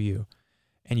blessing to you,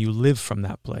 and you live from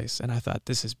that place. And I thought,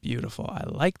 this is beautiful. I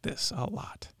like this a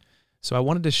lot. So I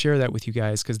wanted to share that with you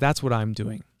guys because that's what I'm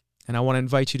doing. And I want to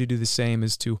invite you to do the same,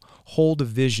 is to hold a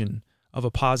vision of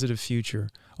a positive future,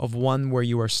 of one where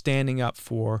you are standing up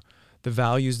for the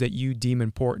values that you deem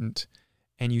important,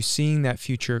 and you seeing that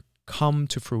future come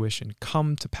to fruition,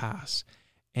 come to pass,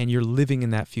 and you're living in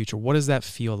that future. What does that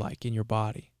feel like in your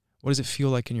body? What does it feel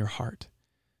like in your heart?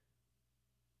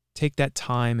 Take that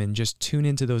time and just tune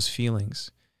into those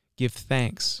feelings. Give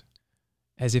thanks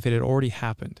as if it had already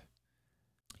happened.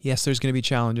 Yes, there's going to be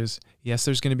challenges. Yes,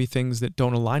 there's going to be things that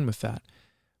don't align with that.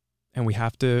 And we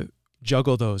have to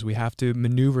juggle those. We have to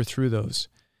maneuver through those.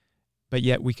 But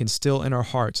yet we can still in our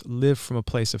hearts live from a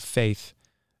place of faith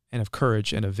and of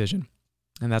courage and of vision.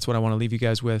 And that's what I want to leave you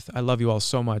guys with. I love you all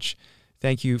so much.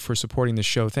 Thank you for supporting the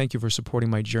show. Thank you for supporting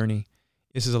my journey.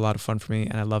 This is a lot of fun for me,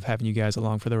 and I love having you guys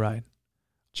along for the ride.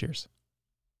 Cheers.